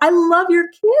God, I love your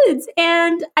kids.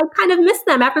 And I kind of missed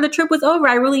them after the trip was over.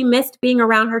 I really missed being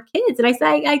around her kids. And I said,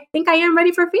 I think I am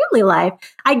ready for family life.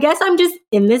 I guess I'm just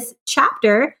in this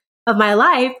chapter of my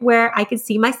life where I could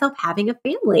see myself having a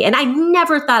family. And I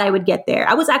never thought I would get there.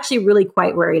 I was actually really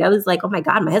quite worried. I was like, oh my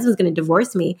God, my husband's going to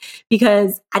divorce me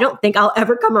because I don't think I'll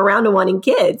ever come around to wanting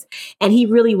kids. And he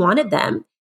really wanted them.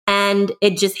 And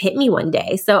it just hit me one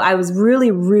day. So I was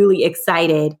really, really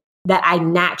excited that I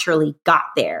naturally got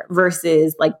there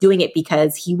versus like doing it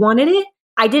because he wanted it.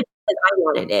 I did it because I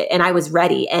wanted it and I was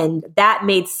ready. And that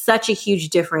made such a huge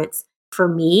difference for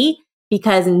me,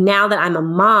 because now that I'm a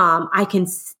mom, I can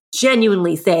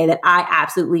genuinely say that I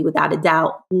absolutely, without a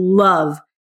doubt, love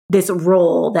this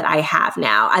role that I have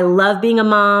now. I love being a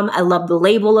mom. I love the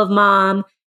label of mom.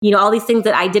 All these things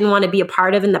that I didn't want to be a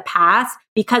part of in the past,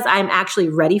 because I'm actually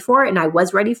ready for it and I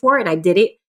was ready for it and I did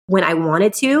it when I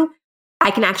wanted to, I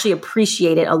can actually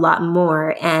appreciate it a lot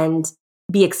more and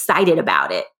be excited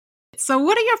about it. So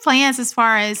what are your plans as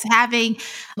far as having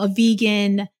a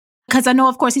vegan? Because I know,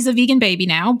 of course, he's a vegan baby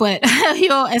now, but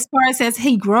as far as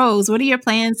he grows, what are your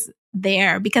plans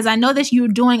there? Because I know that you're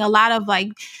doing a lot of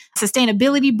like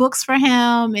sustainability books for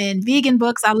him and vegan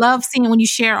books. I love seeing when you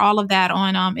share all of that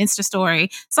on Insta story.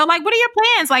 So like, what are your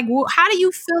plans? Like, how do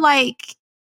you feel like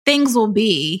things will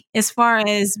be as far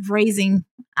as raising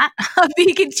a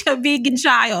vegan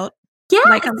child?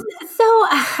 Yeah. So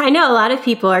I know a lot of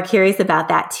people are curious about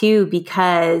that too,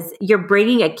 because you're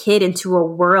bringing a kid into a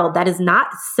world that is not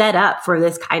set up for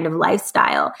this kind of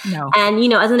lifestyle. No. And,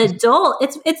 as an adult,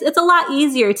 it's a lot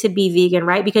easier to be vegan,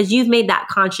 right? Because you've made that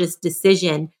conscious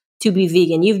decision to be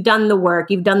vegan. You've done the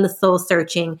work, you've done the soul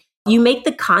searching. You make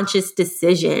the conscious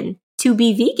decision to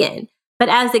be vegan. But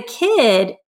as a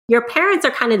kid, your parents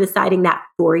are kind of deciding that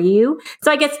for you.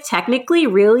 So I guess technically,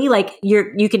 really, like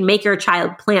you can make your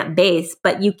child plant-based,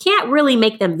 but you can't really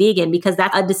make them vegan because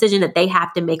that's a decision that they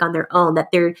have to make on their own, that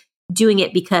they're doing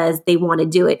it because they want to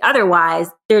do it. Otherwise,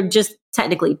 they're just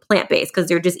technically plant-based because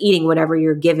they're just eating whatever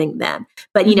you're giving them.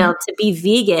 But, to be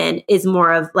vegan is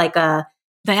more of like the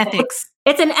ethics.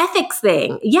 It's an ethics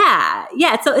thing. Yeah.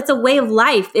 Yeah. So it's a way of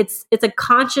life. It's a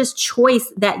conscious choice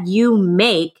that you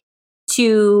make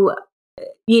to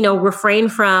refrain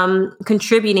from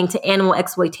contributing to animal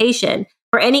exploitation.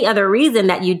 For any other reason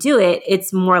that you do it,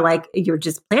 it's more like you're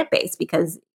just plant-based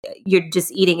because you're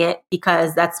just eating it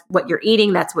because that's what you're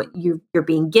eating. That's what you're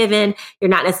being given. You're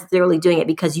not necessarily doing it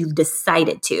because you've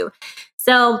decided to.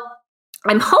 So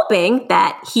I'm hoping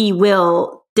that he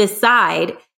will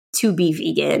decide to be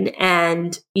vegan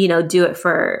and, do it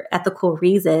for ethical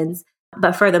reasons.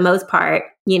 But for the most part,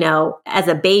 as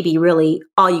a baby, really,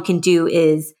 all you can do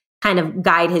is kind of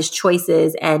guide his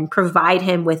choices and provide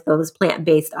him with those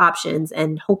plant-based options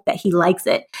and hope that he likes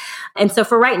it. And so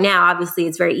for right now, obviously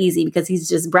it's very easy because he's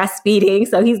just breastfeeding.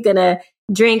 So he's going to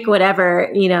drink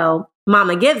whatever,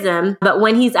 mama gives him. But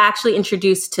when he's actually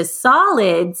introduced to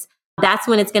solids, that's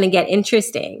when it's going to get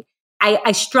interesting.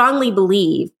 I strongly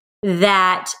believe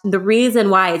that the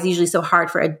reason why it's usually so hard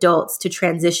for adults to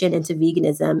transition into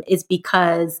veganism is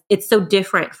because it's so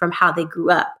different from how they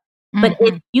grew up. But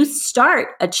if you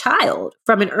start a child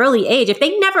from an early age, if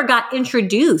they never got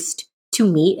introduced to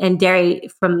meat and dairy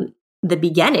from the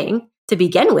beginning to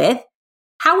begin with,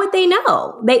 how would they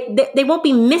know? They won't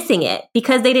be missing it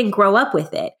because they didn't grow up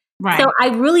with it. Right. So I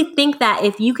really think that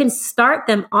if you can start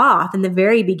them off in the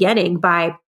very beginning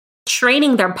by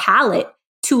training their palate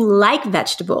to like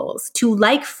vegetables, to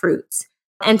like fruits,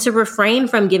 and to refrain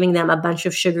from giving them a bunch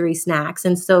of sugary snacks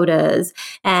and sodas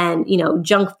and,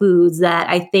 junk foods that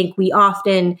I think we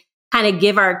often kind of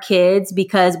give our kids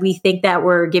because we think that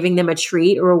we're giving them a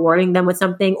treat or rewarding them with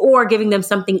something or giving them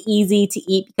something easy to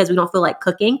eat because we don't feel like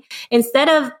cooking. Instead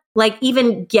of like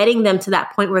even getting them to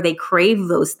that point where they crave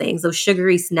those things, those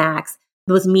sugary snacks,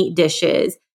 those meat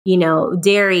dishes,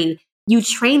 dairy, you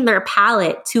train their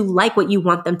palate to like what you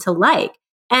want them to like.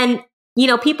 And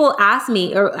people ask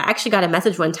me, or I actually got a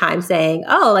message one time saying,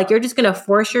 oh, like, you're just going to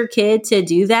force your kid to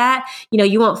do that.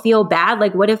 You won't feel bad.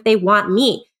 Like, what if they want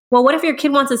meat? Well, what if your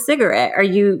kid wants a cigarette? Are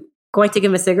you going to give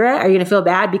him a cigarette? Are you going to feel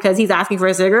bad because he's asking for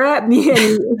a cigarette?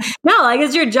 No, like,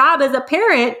 it's your job as a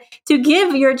parent to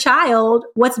give your child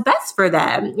what's best for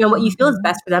them, what you feel is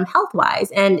best for them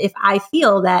health-wise. And if I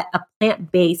feel that a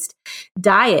plant-based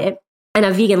diet and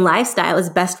a vegan lifestyle is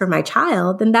best for my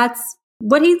child, then that's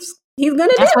what he's he's going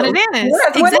to do. That's what it is.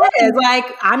 That's exactly. what it is.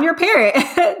 Like, I'm your parent.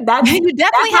 You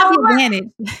definitely have the advantage.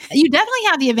 You definitely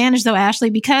have the advantage though, Ashley,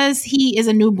 because he is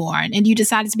a newborn and you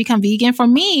decided to become vegan. For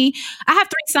me, I have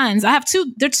 3 sons. I have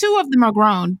 2. Two of them are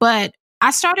grown, but I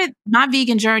started my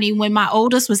vegan journey when my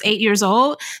oldest was 8 years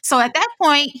old. So at that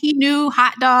point, he knew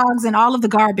hot dogs and all of the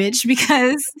garbage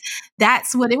because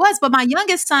that's what it was. But my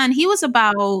youngest son, he was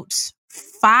about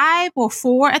 5 or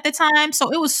 4 at the time.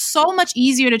 So it was so much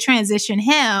easier to transition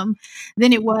him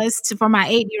than it was for my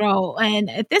 8-year-old. And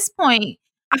at this point,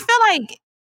 I feel like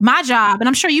my job, and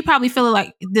I'm sure you probably feel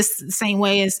like this the same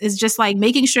way, is just like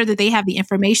making sure that they have the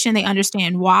information, they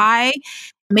understand why,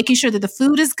 making sure that the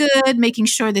food is good, making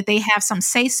sure that they have some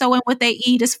say-so in what they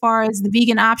eat as far as the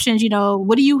vegan options. You know,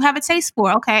 what do you have a taste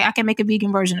for? Okay, I can make a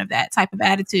vegan version of that type of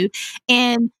attitude.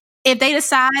 And if they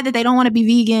decide that they don't want to be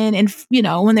vegan and, you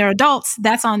know, when they're adults,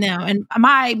 that's on them. And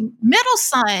my middle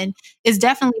son is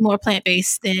definitely more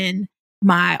plant-based than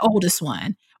my oldest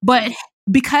one. But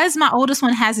because my oldest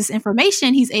one has this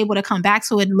information, he's able to come back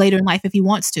to it later in life if he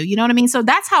wants to. You know what I mean? So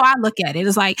that's how I look at it.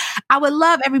 It's like, I would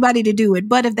love everybody to do it.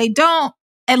 But if they don't,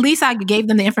 at least I gave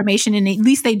them the information and at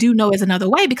least they do know it's another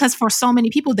way, because for so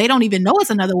many people, they don't even know it's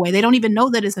another way. They don't even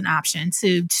know that it's an option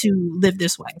to live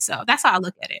this way. So that's how I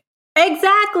look at it.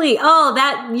 Exactly. Oh,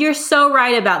 that you're so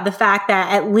right about the fact that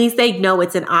at least they know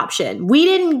it's an option. We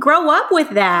didn't grow up with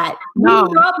that. No. We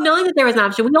didn't grow up knowing that there was an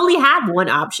option. We only had one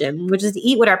option, which is to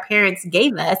eat what our parents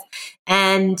gave us.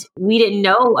 And we didn't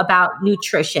know about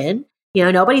nutrition. You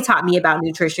know, nobody taught me about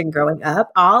nutrition growing up.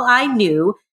 All I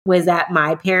knew was that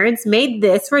my parents made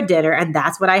this for dinner and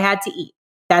that's what I had to eat.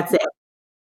 That's it.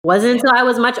 Wasn't until I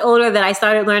was much older that I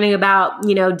started learning about,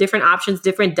 you know, different options,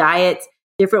 different diets,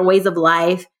 different ways of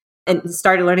life, and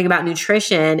started learning about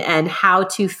nutrition and how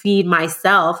to feed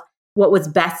myself what was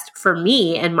best for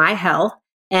me and my health.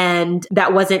 And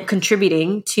that wasn't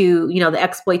contributing to, you know, the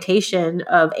exploitation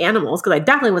of animals, because I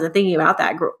definitely wasn't thinking about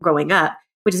that growing up,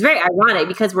 which is very ironic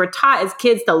because we're taught as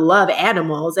kids to love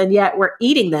animals and yet we're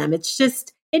eating them. It's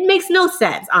just, it makes no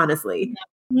sense, honestly.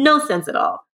 No sense at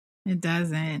all. It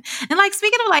doesn't. And like,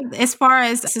 speaking of like, as far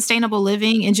as sustainable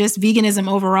living and just veganism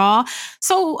overall.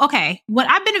 So, okay, when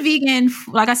I've been a vegan,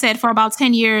 like I said, for about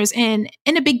 10 years. And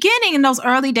in the beginning, in those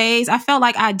early days, I felt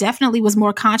like I definitely was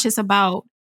more conscious about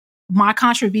my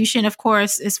contribution, of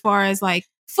course, as far as like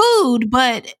food,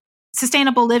 but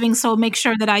sustainable living. So make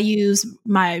sure that I use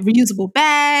my reusable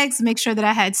bags, make sure that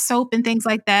I had soap and things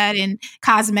like that, and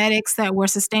cosmetics that were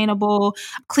sustainable,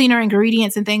 cleaner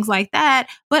ingredients and things like that.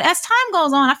 But as time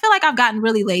goes on, I feel like I've gotten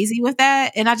really lazy with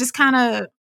that. And I'm just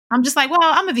like, well,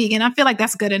 I'm a vegan. I feel like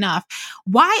that's good enough.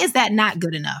 Why is that not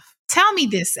good enough? Tell me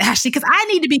this, Ashley, because I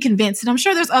need to be convinced. And I'm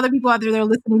sure there's other people out there that are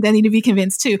listening that need to be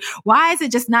convinced too. Why is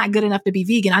it just not good enough to be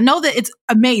vegan? I know that it's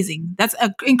amazing. That's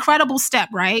an incredible step,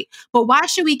 right? But why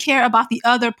should we care about the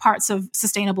other parts of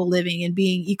sustainable living and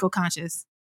being eco-conscious?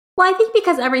 Well, I think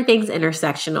because everything's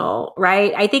intersectional,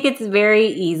 right? I think it's very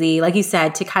easy, like you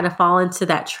said, to kind of fall into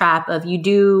that trap of you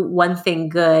do one thing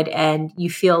good and you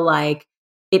feel like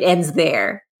it ends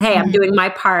there. Hey, I'm doing my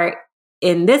part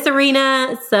in this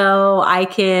arena, so I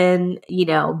can, you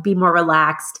know, be more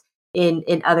relaxed in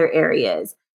other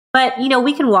areas. But, you know,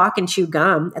 we can walk and chew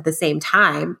gum at the same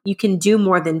time. You can do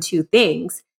more than 2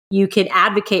 things. You can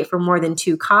advocate for more than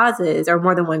 2 causes or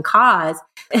more than one cause.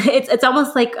 It's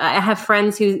almost like I have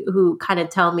friends who kind of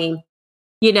tell me,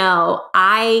 you know,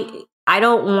 I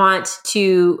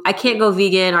can't go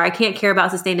vegan or I can't care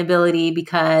about sustainability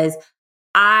because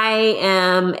I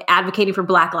am advocating for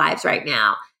Black lives right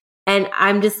now. And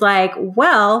I'm just like,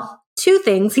 well, 2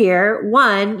 things here.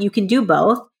 One, you can do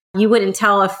both. You wouldn't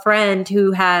tell a friend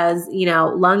who has, you know,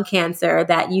 lung cancer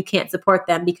that you can't support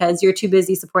them because you're too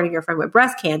busy supporting your friend with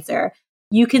breast cancer.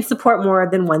 You can support more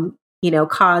than one, you know,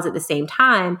 cause at the same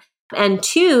time. And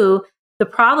 2, the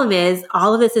problem is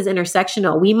all of this is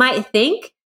intersectional. We might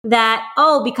think that,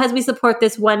 oh, because we support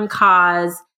this one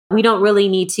cause, we don't really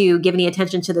need to give any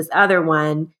attention to this other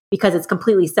one because it's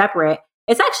completely separate.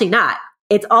 It's actually not.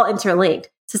 It's all interlinked.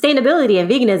 Sustainability and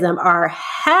veganism are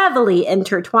heavily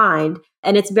intertwined,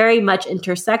 and it's very much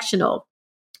intersectional.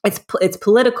 It's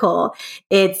political.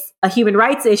 It's a human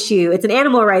rights issue. It's an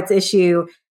animal rights issue.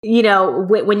 You know,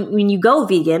 when you go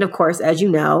vegan, of course, as you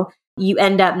know, you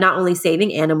end up not only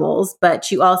saving animals,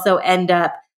 but you also end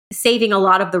up saving a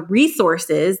lot of the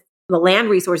resources, the land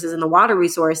resources and the water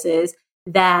resources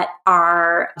that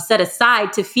are set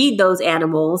aside to feed those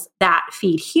animals that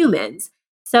feed humans.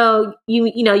 So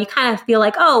you kind of feel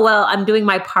like, oh, well, I'm doing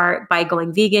my part by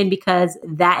going vegan because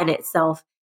that in itself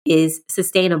is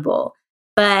sustainable.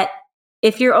 But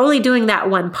if you're only doing that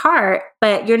one part,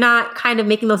 but you're not kind of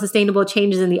making those sustainable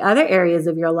changes in the other areas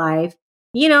of your life,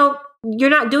 you know, you're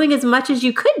not doing as much as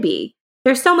you could be.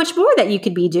 There's so much more that you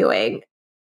could be doing.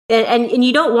 And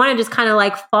you don't want to just kind of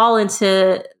like fall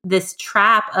into this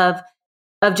trap of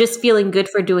just feeling good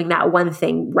for doing that one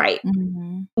thing right.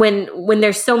 Mm-hmm. When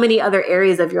there's so many other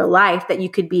areas of your life that you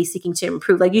could be seeking to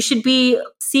improve. Like you should be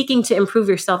seeking to improve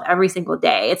yourself every single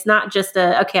day. It's not just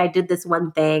okay, I did this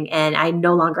one thing and I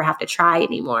no longer have to try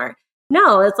anymore.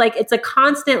 No, it's like, it's a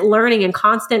constant learning and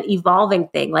constant evolving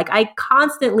thing. Like I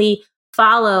constantly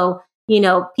follow, you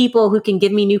know, people who can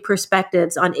give me new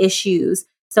perspectives on issues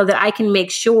so that I can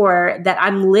make sure that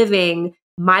I'm living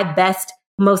my best,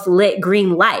 most lit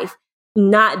green life,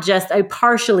 not just a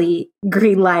partially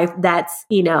green life that's,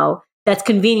 you know, that's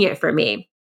convenient for me.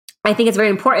 I think it's very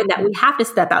important that we have to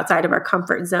step outside of our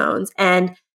comfort zones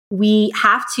and we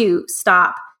have to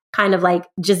stop kind of like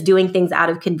just doing things out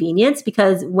of convenience,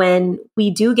 because when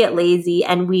we do get lazy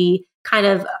and we kind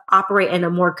of operate in a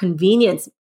more convenience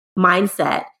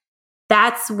mindset,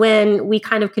 that's when we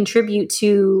kind of contribute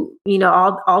to, you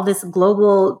know, all this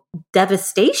global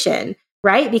devastation,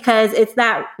 right? Because it's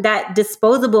that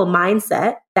disposable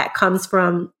mindset that comes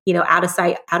from, you know, out of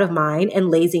sight, out of mind, and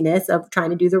laziness of trying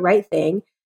to do the right thing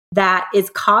that is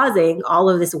causing all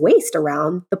of this waste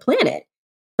around the planet.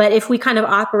 But if we kind of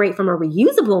operate from a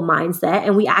reusable mindset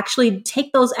and we actually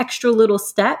take those extra little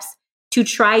steps to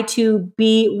try to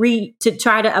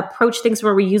try to approach things from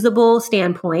a reusable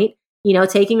standpoint, you know,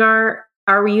 taking our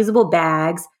reusable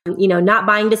bags, you know, not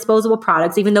buying disposable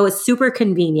products, even though it's super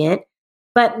convenient.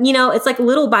 But, you know, it's like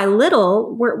little by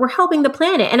little, we're helping the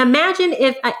planet. And imagine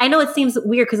if, I know it seems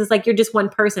weird because it's like you're just one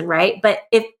person, right? But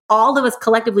if all of us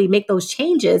collectively make those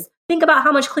changes, think about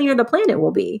how much cleaner the planet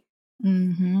will be.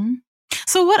 Mm-hmm.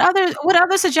 So what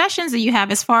other suggestions do you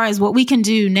have as far as what we can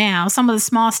do now, some of the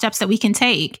small steps that we can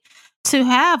take to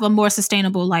have a more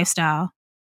sustainable lifestyle?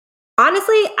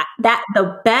 Honestly, that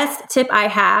the best tip I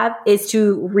have is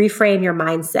to reframe your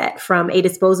mindset from a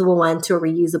disposable one to a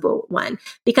reusable one.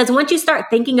 Because once you start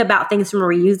thinking about things from a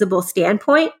reusable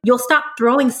standpoint, you'll stop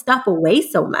throwing stuff away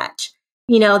so much.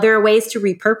 You know, there are ways to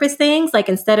repurpose things, like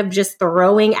instead of just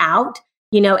throwing out,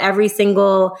 you know, every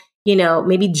single, you know,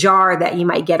 maybe jar that you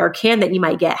might get or can that you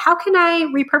might get. How can I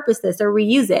repurpose this or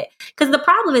reuse it? Because the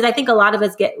problem is, I think a lot of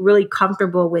us get really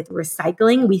comfortable with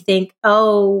recycling. We think,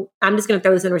 oh, I'm just going to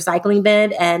throw this in a recycling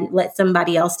bin and let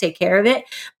somebody else take care of it.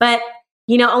 But,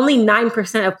 you know, only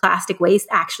 9% of plastic waste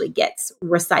actually gets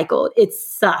recycled. It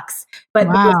sucks. But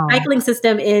the recycling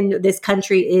system in this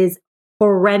country is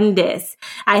horrendous.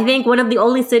 I think one of the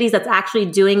only cities that's actually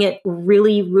doing it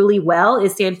really, really well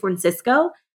is San Francisco.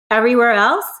 Everywhere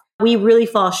else, we really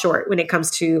fall short when it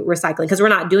comes to recycling because we're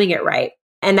not doing it right.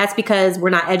 And that's because we're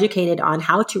not educated on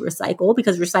how to recycle,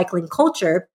 because recycling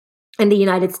culture in the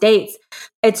United States,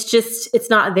 it's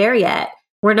not there yet.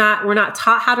 We're not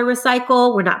taught how to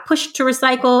recycle. We're not pushed to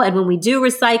recycle. And when we do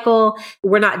recycle,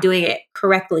 we're not doing it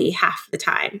correctly half the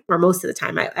time, or most of the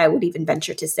time, I would even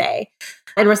venture to say.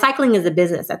 And recycling is a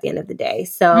business at the end of the day.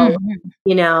 So,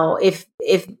 you know, if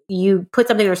you put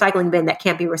something in the recycling bin that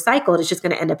can't be recycled, it's just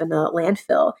going to end up in the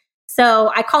landfill.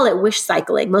 So I call it wish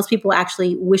cycling. Most people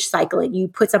actually wish cycling. You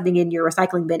put something in your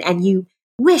recycling bin and you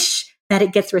wish that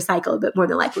it gets recycled, but more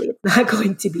than likely it's not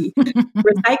going to be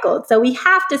recycled. So we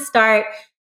have to start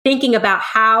thinking about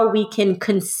how we can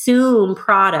consume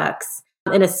products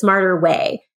in a smarter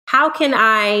way. How can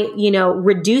I, you know,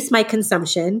 reduce my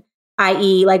consumption?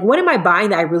 I.e., like, what am I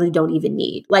buying that I really don't even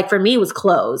need? Like, for me, it was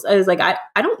clothes. I was like,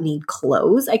 I don't need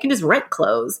clothes. I can just rent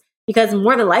clothes, because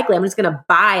more than likely I'm just going to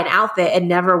buy an outfit and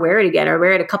never wear it again, or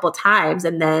wear it a couple times.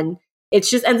 And then it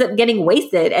just ends up getting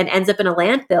wasted and ends up in a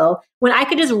landfill, when I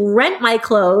could just rent my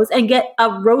clothes and get a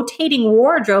rotating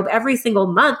wardrobe every single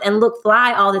month and look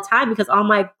fly all the time, because all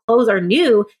my clothes are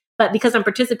new. But because I'm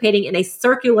participating in a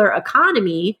circular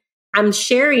economy, I'm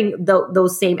sharing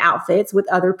those same outfits with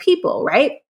other people,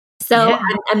 right? So yeah.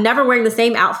 I'm never wearing the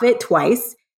same outfit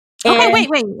twice. Okay, wait.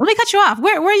 Let me cut you off.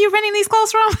 Where are you renting these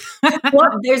clothes from?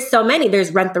 Well, there's so many.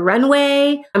 There's Rent the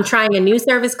Runway. I'm trying a new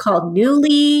service called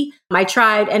Nuuly. I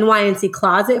tried NYNC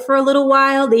Closet for a little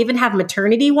while. They even have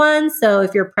maternity ones. So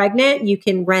if you're pregnant, you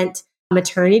can rent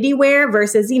maternity wear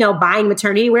versus, you know, buying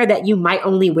maternity wear that you might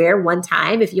only wear one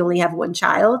time if you only have one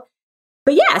child.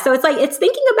 But yeah, so it's like, it's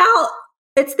thinking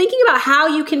about how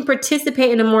you can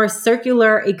participate in a more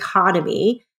circular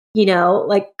economy. You know,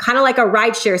 like kind of like a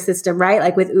rideshare system, right?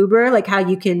 Like with Uber, like how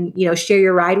you can, you know, share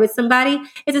your ride with somebody.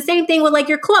 It's the same thing with like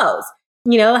your clothes.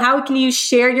 How can you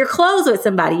share your clothes with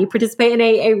somebody? You participate in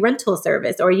a rental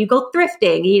service, or you go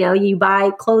thrifting, you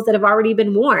buy clothes that have already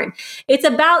been worn. It's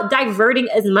about diverting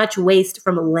as much waste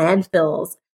from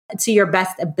landfills to your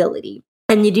best ability.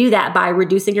 And you do that by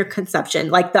reducing your consumption.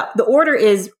 Like the order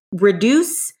is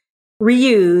reduce,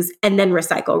 reuse, and then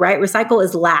recycle, right? Recycle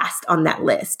is last on that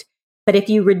list. But if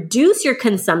you reduce your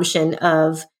consumption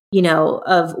of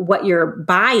what you're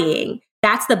buying,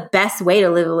 that's the best way to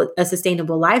live a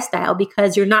sustainable lifestyle,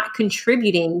 because you're not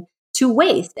contributing to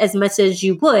waste as much as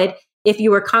you would if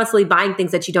you were constantly buying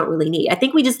things that you don't really need. I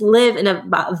think we just live in a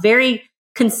very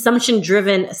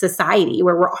consumption-driven society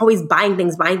where we're always buying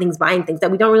things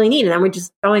that we don't really need, and then we're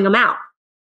just throwing them out.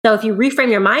 So if you reframe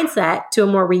your mindset to a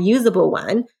more reusable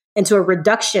one and to a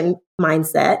reduction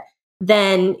mindset,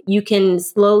 then you can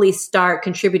slowly start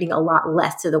contributing a lot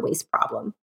less to the waste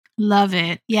problem. Love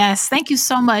it. Yes. Thank you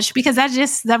so much, because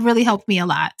that really helped me a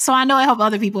lot. So I know it helped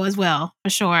other people as well, for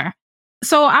sure.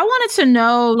 So I wanted to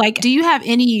know, do you have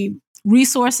any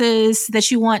resources that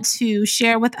you want to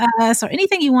share with us, or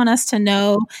anything you want us to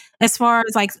know as far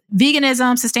as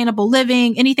veganism, sustainable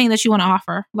living, anything that you want to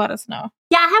offer? Let us know.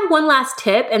 Yeah, I have one last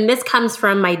tip, and this comes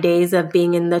from my days of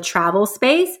being in the travel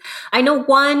space. I know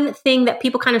one thing that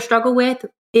people kind of struggle with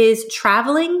is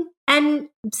traveling and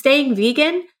staying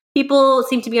vegan. People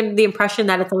seem to be under the impression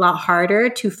that it's a lot harder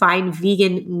to find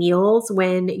vegan meals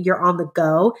when you're on the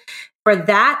go. For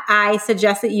that, I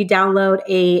suggest that you download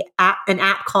an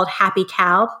app called Happy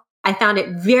Cow. I found it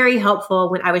very helpful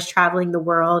when I was traveling the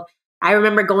world. I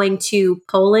remember going to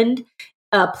Poland,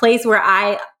 a place where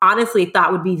I honestly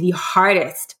thought would be the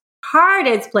hardest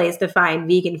place to find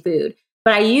vegan food.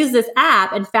 But I used this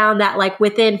app and found that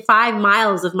within 5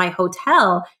 miles of my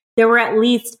hotel, there were at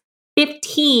least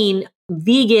 15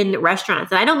 vegan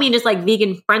restaurants. And I don't mean just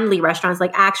vegan friendly restaurants,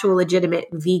 actual legitimate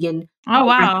vegan. Oh,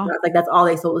 wow. Restaurants. That's all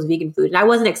they sold was vegan food. And I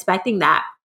wasn't expecting that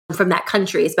from that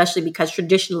country, especially because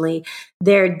traditionally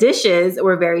their dishes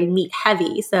were very meat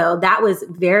heavy. So that was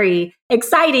very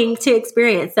exciting to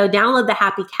experience. So download the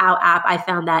Happy Cow app. I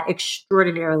found that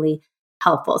extraordinarily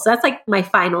helpful. So that's my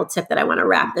final tip that I want to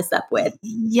wrap this up with.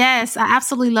 Yes, I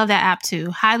absolutely love that app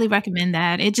too. Highly recommend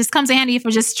that. It just comes in handy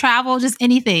for just travel, just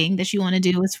anything that you want to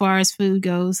do as far as food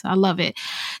goes. I love it.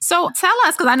 So tell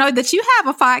us, because I know that you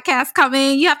have a podcast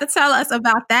coming. You have to tell us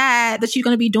about that you're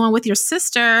going to be doing with your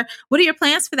sister. What are your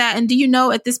plans for that? And do you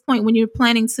know at this point when you're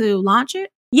planning to launch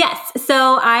it? Yes.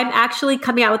 So I'm actually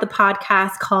coming out with a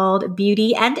podcast called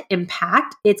Beauty and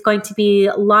Impact. It's going to be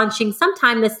launching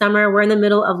sometime this summer. We're in the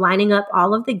middle of lining up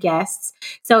all of the guests.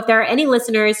 So if there are any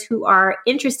listeners who are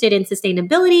interested in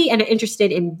sustainability and are interested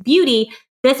in beauty,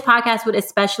 this podcast would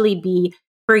especially be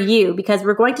for you, because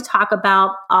we're going to talk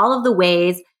about all of the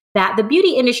ways that the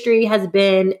beauty industry has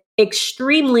been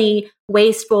extremely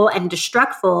wasteful and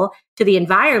destructive to the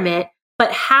environment,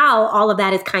 but how all of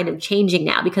that is kind of changing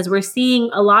now, because we're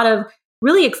seeing a lot of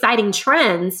really exciting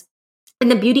trends in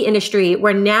the beauty industry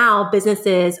where now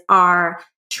businesses are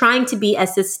trying to be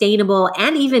as sustainable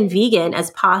and even vegan as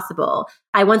possible.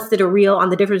 I once did a reel on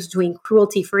the difference between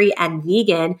cruelty-free and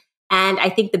vegan, and I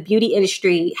think the beauty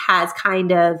industry has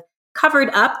kind of covered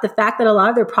up the fact that a lot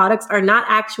of their products are not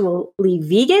actually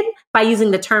vegan by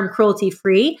using the term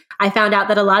cruelty-free. I found out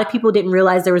that a lot of people didn't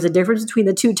realize there was a difference between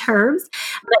the two terms.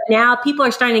 But now people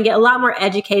are starting to get a lot more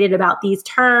educated about these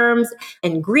terms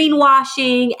and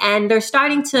greenwashing, and they're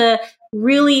starting to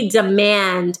really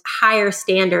demand higher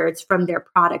standards from their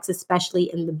products, especially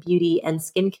in the beauty and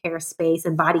skincare space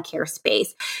and body care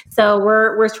space. So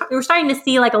we're starting to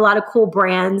see a lot of cool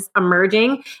brands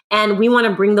emerging, and we want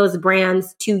to bring those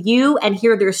brands to you and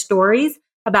hear their stories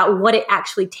about what it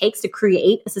actually takes to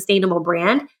create a sustainable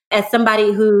brand. As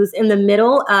somebody who's in the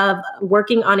middle of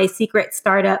working on a secret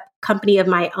startup company of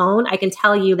my own, I can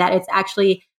tell you that it's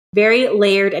actually very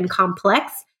layered and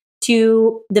complex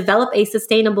to develop a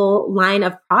sustainable line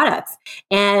of products.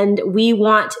 And we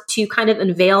want to kind of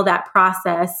unveil that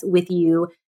process with you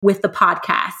with the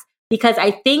podcast, because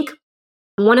I think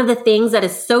one of the things that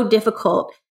is so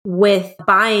difficult with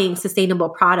buying sustainable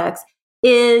products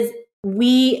is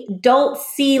we don't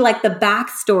see the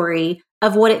backstory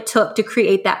of what it took to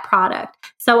create that product.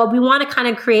 So we want to kind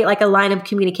of create a line of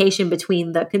communication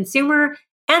between the consumer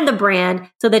and the brand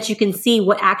so that you can see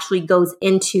what actually goes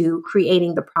into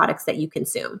creating the products that you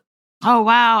consume. Oh,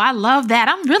 wow. I love that.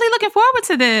 I'm really looking forward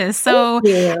to this. So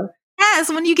yes,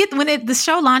 when the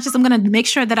show launches, I'm going to make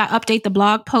sure that I update the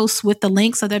blog posts with the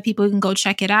link so that people can go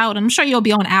check it out. I'm sure you'll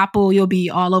be on Apple. You'll be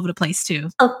all over the place too.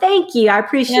 Oh, thank you. I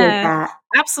appreciate that.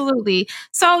 Absolutely.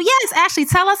 So yes, Ashley,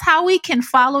 tell us how we can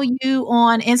follow you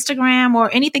on Instagram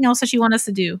or anything else that you want us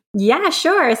to do. Yeah,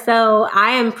 sure. So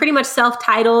I am pretty much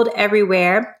self-titled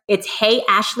everywhere. It's Hey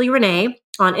Ashley Renee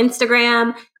on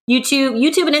Instagram, YouTube.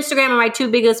 YouTube and Instagram are my two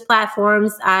biggest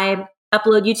platforms. I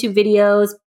upload YouTube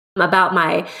videos about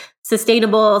my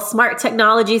sustainable smart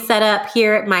technology setup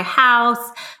here at my house.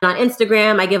 And on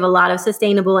Instagram, I give a lot of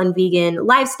sustainable and vegan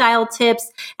lifestyle tips.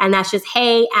 And that's just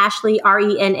Hey Ashley,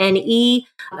 RENNE,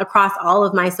 across all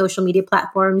of my social media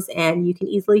platforms. And you can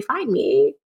easily find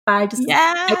me by just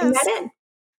typing that in.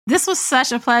 This was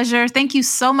such a pleasure. Thank you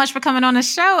so much for coming on the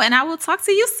show, and I will talk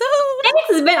to you soon. Thanks.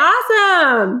 It's been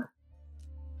awesome.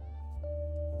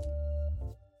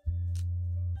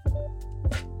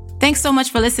 Thanks so much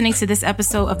for listening to this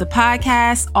episode of the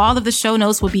podcast. All of the show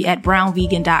notes will be at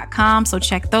brownvegan.com, so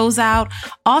check those out.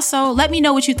 Also, let me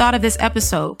know what you thought of this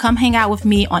episode. Come hang out with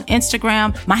me on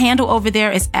Instagram. My handle over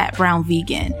there is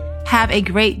 @brownvegan. Have a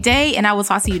great day, and I will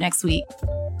talk to you next week.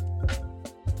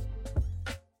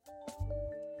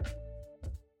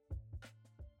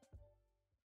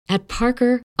 At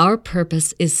Parker, our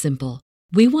purpose is simple.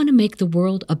 We want to make the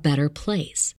world a better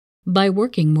place by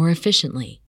working more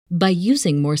efficiently, by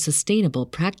using more sustainable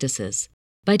practices,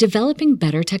 by developing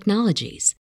better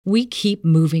technologies. We keep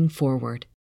moving forward.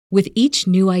 With each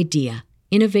new idea,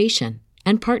 innovation,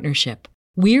 and partnership,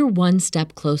 we're one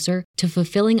step closer to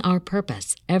fulfilling our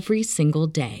purpose every single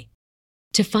day.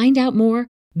 To find out more,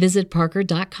 visit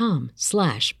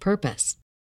parker.com/purpose.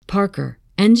 Parker,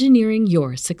 engineering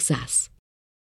your success.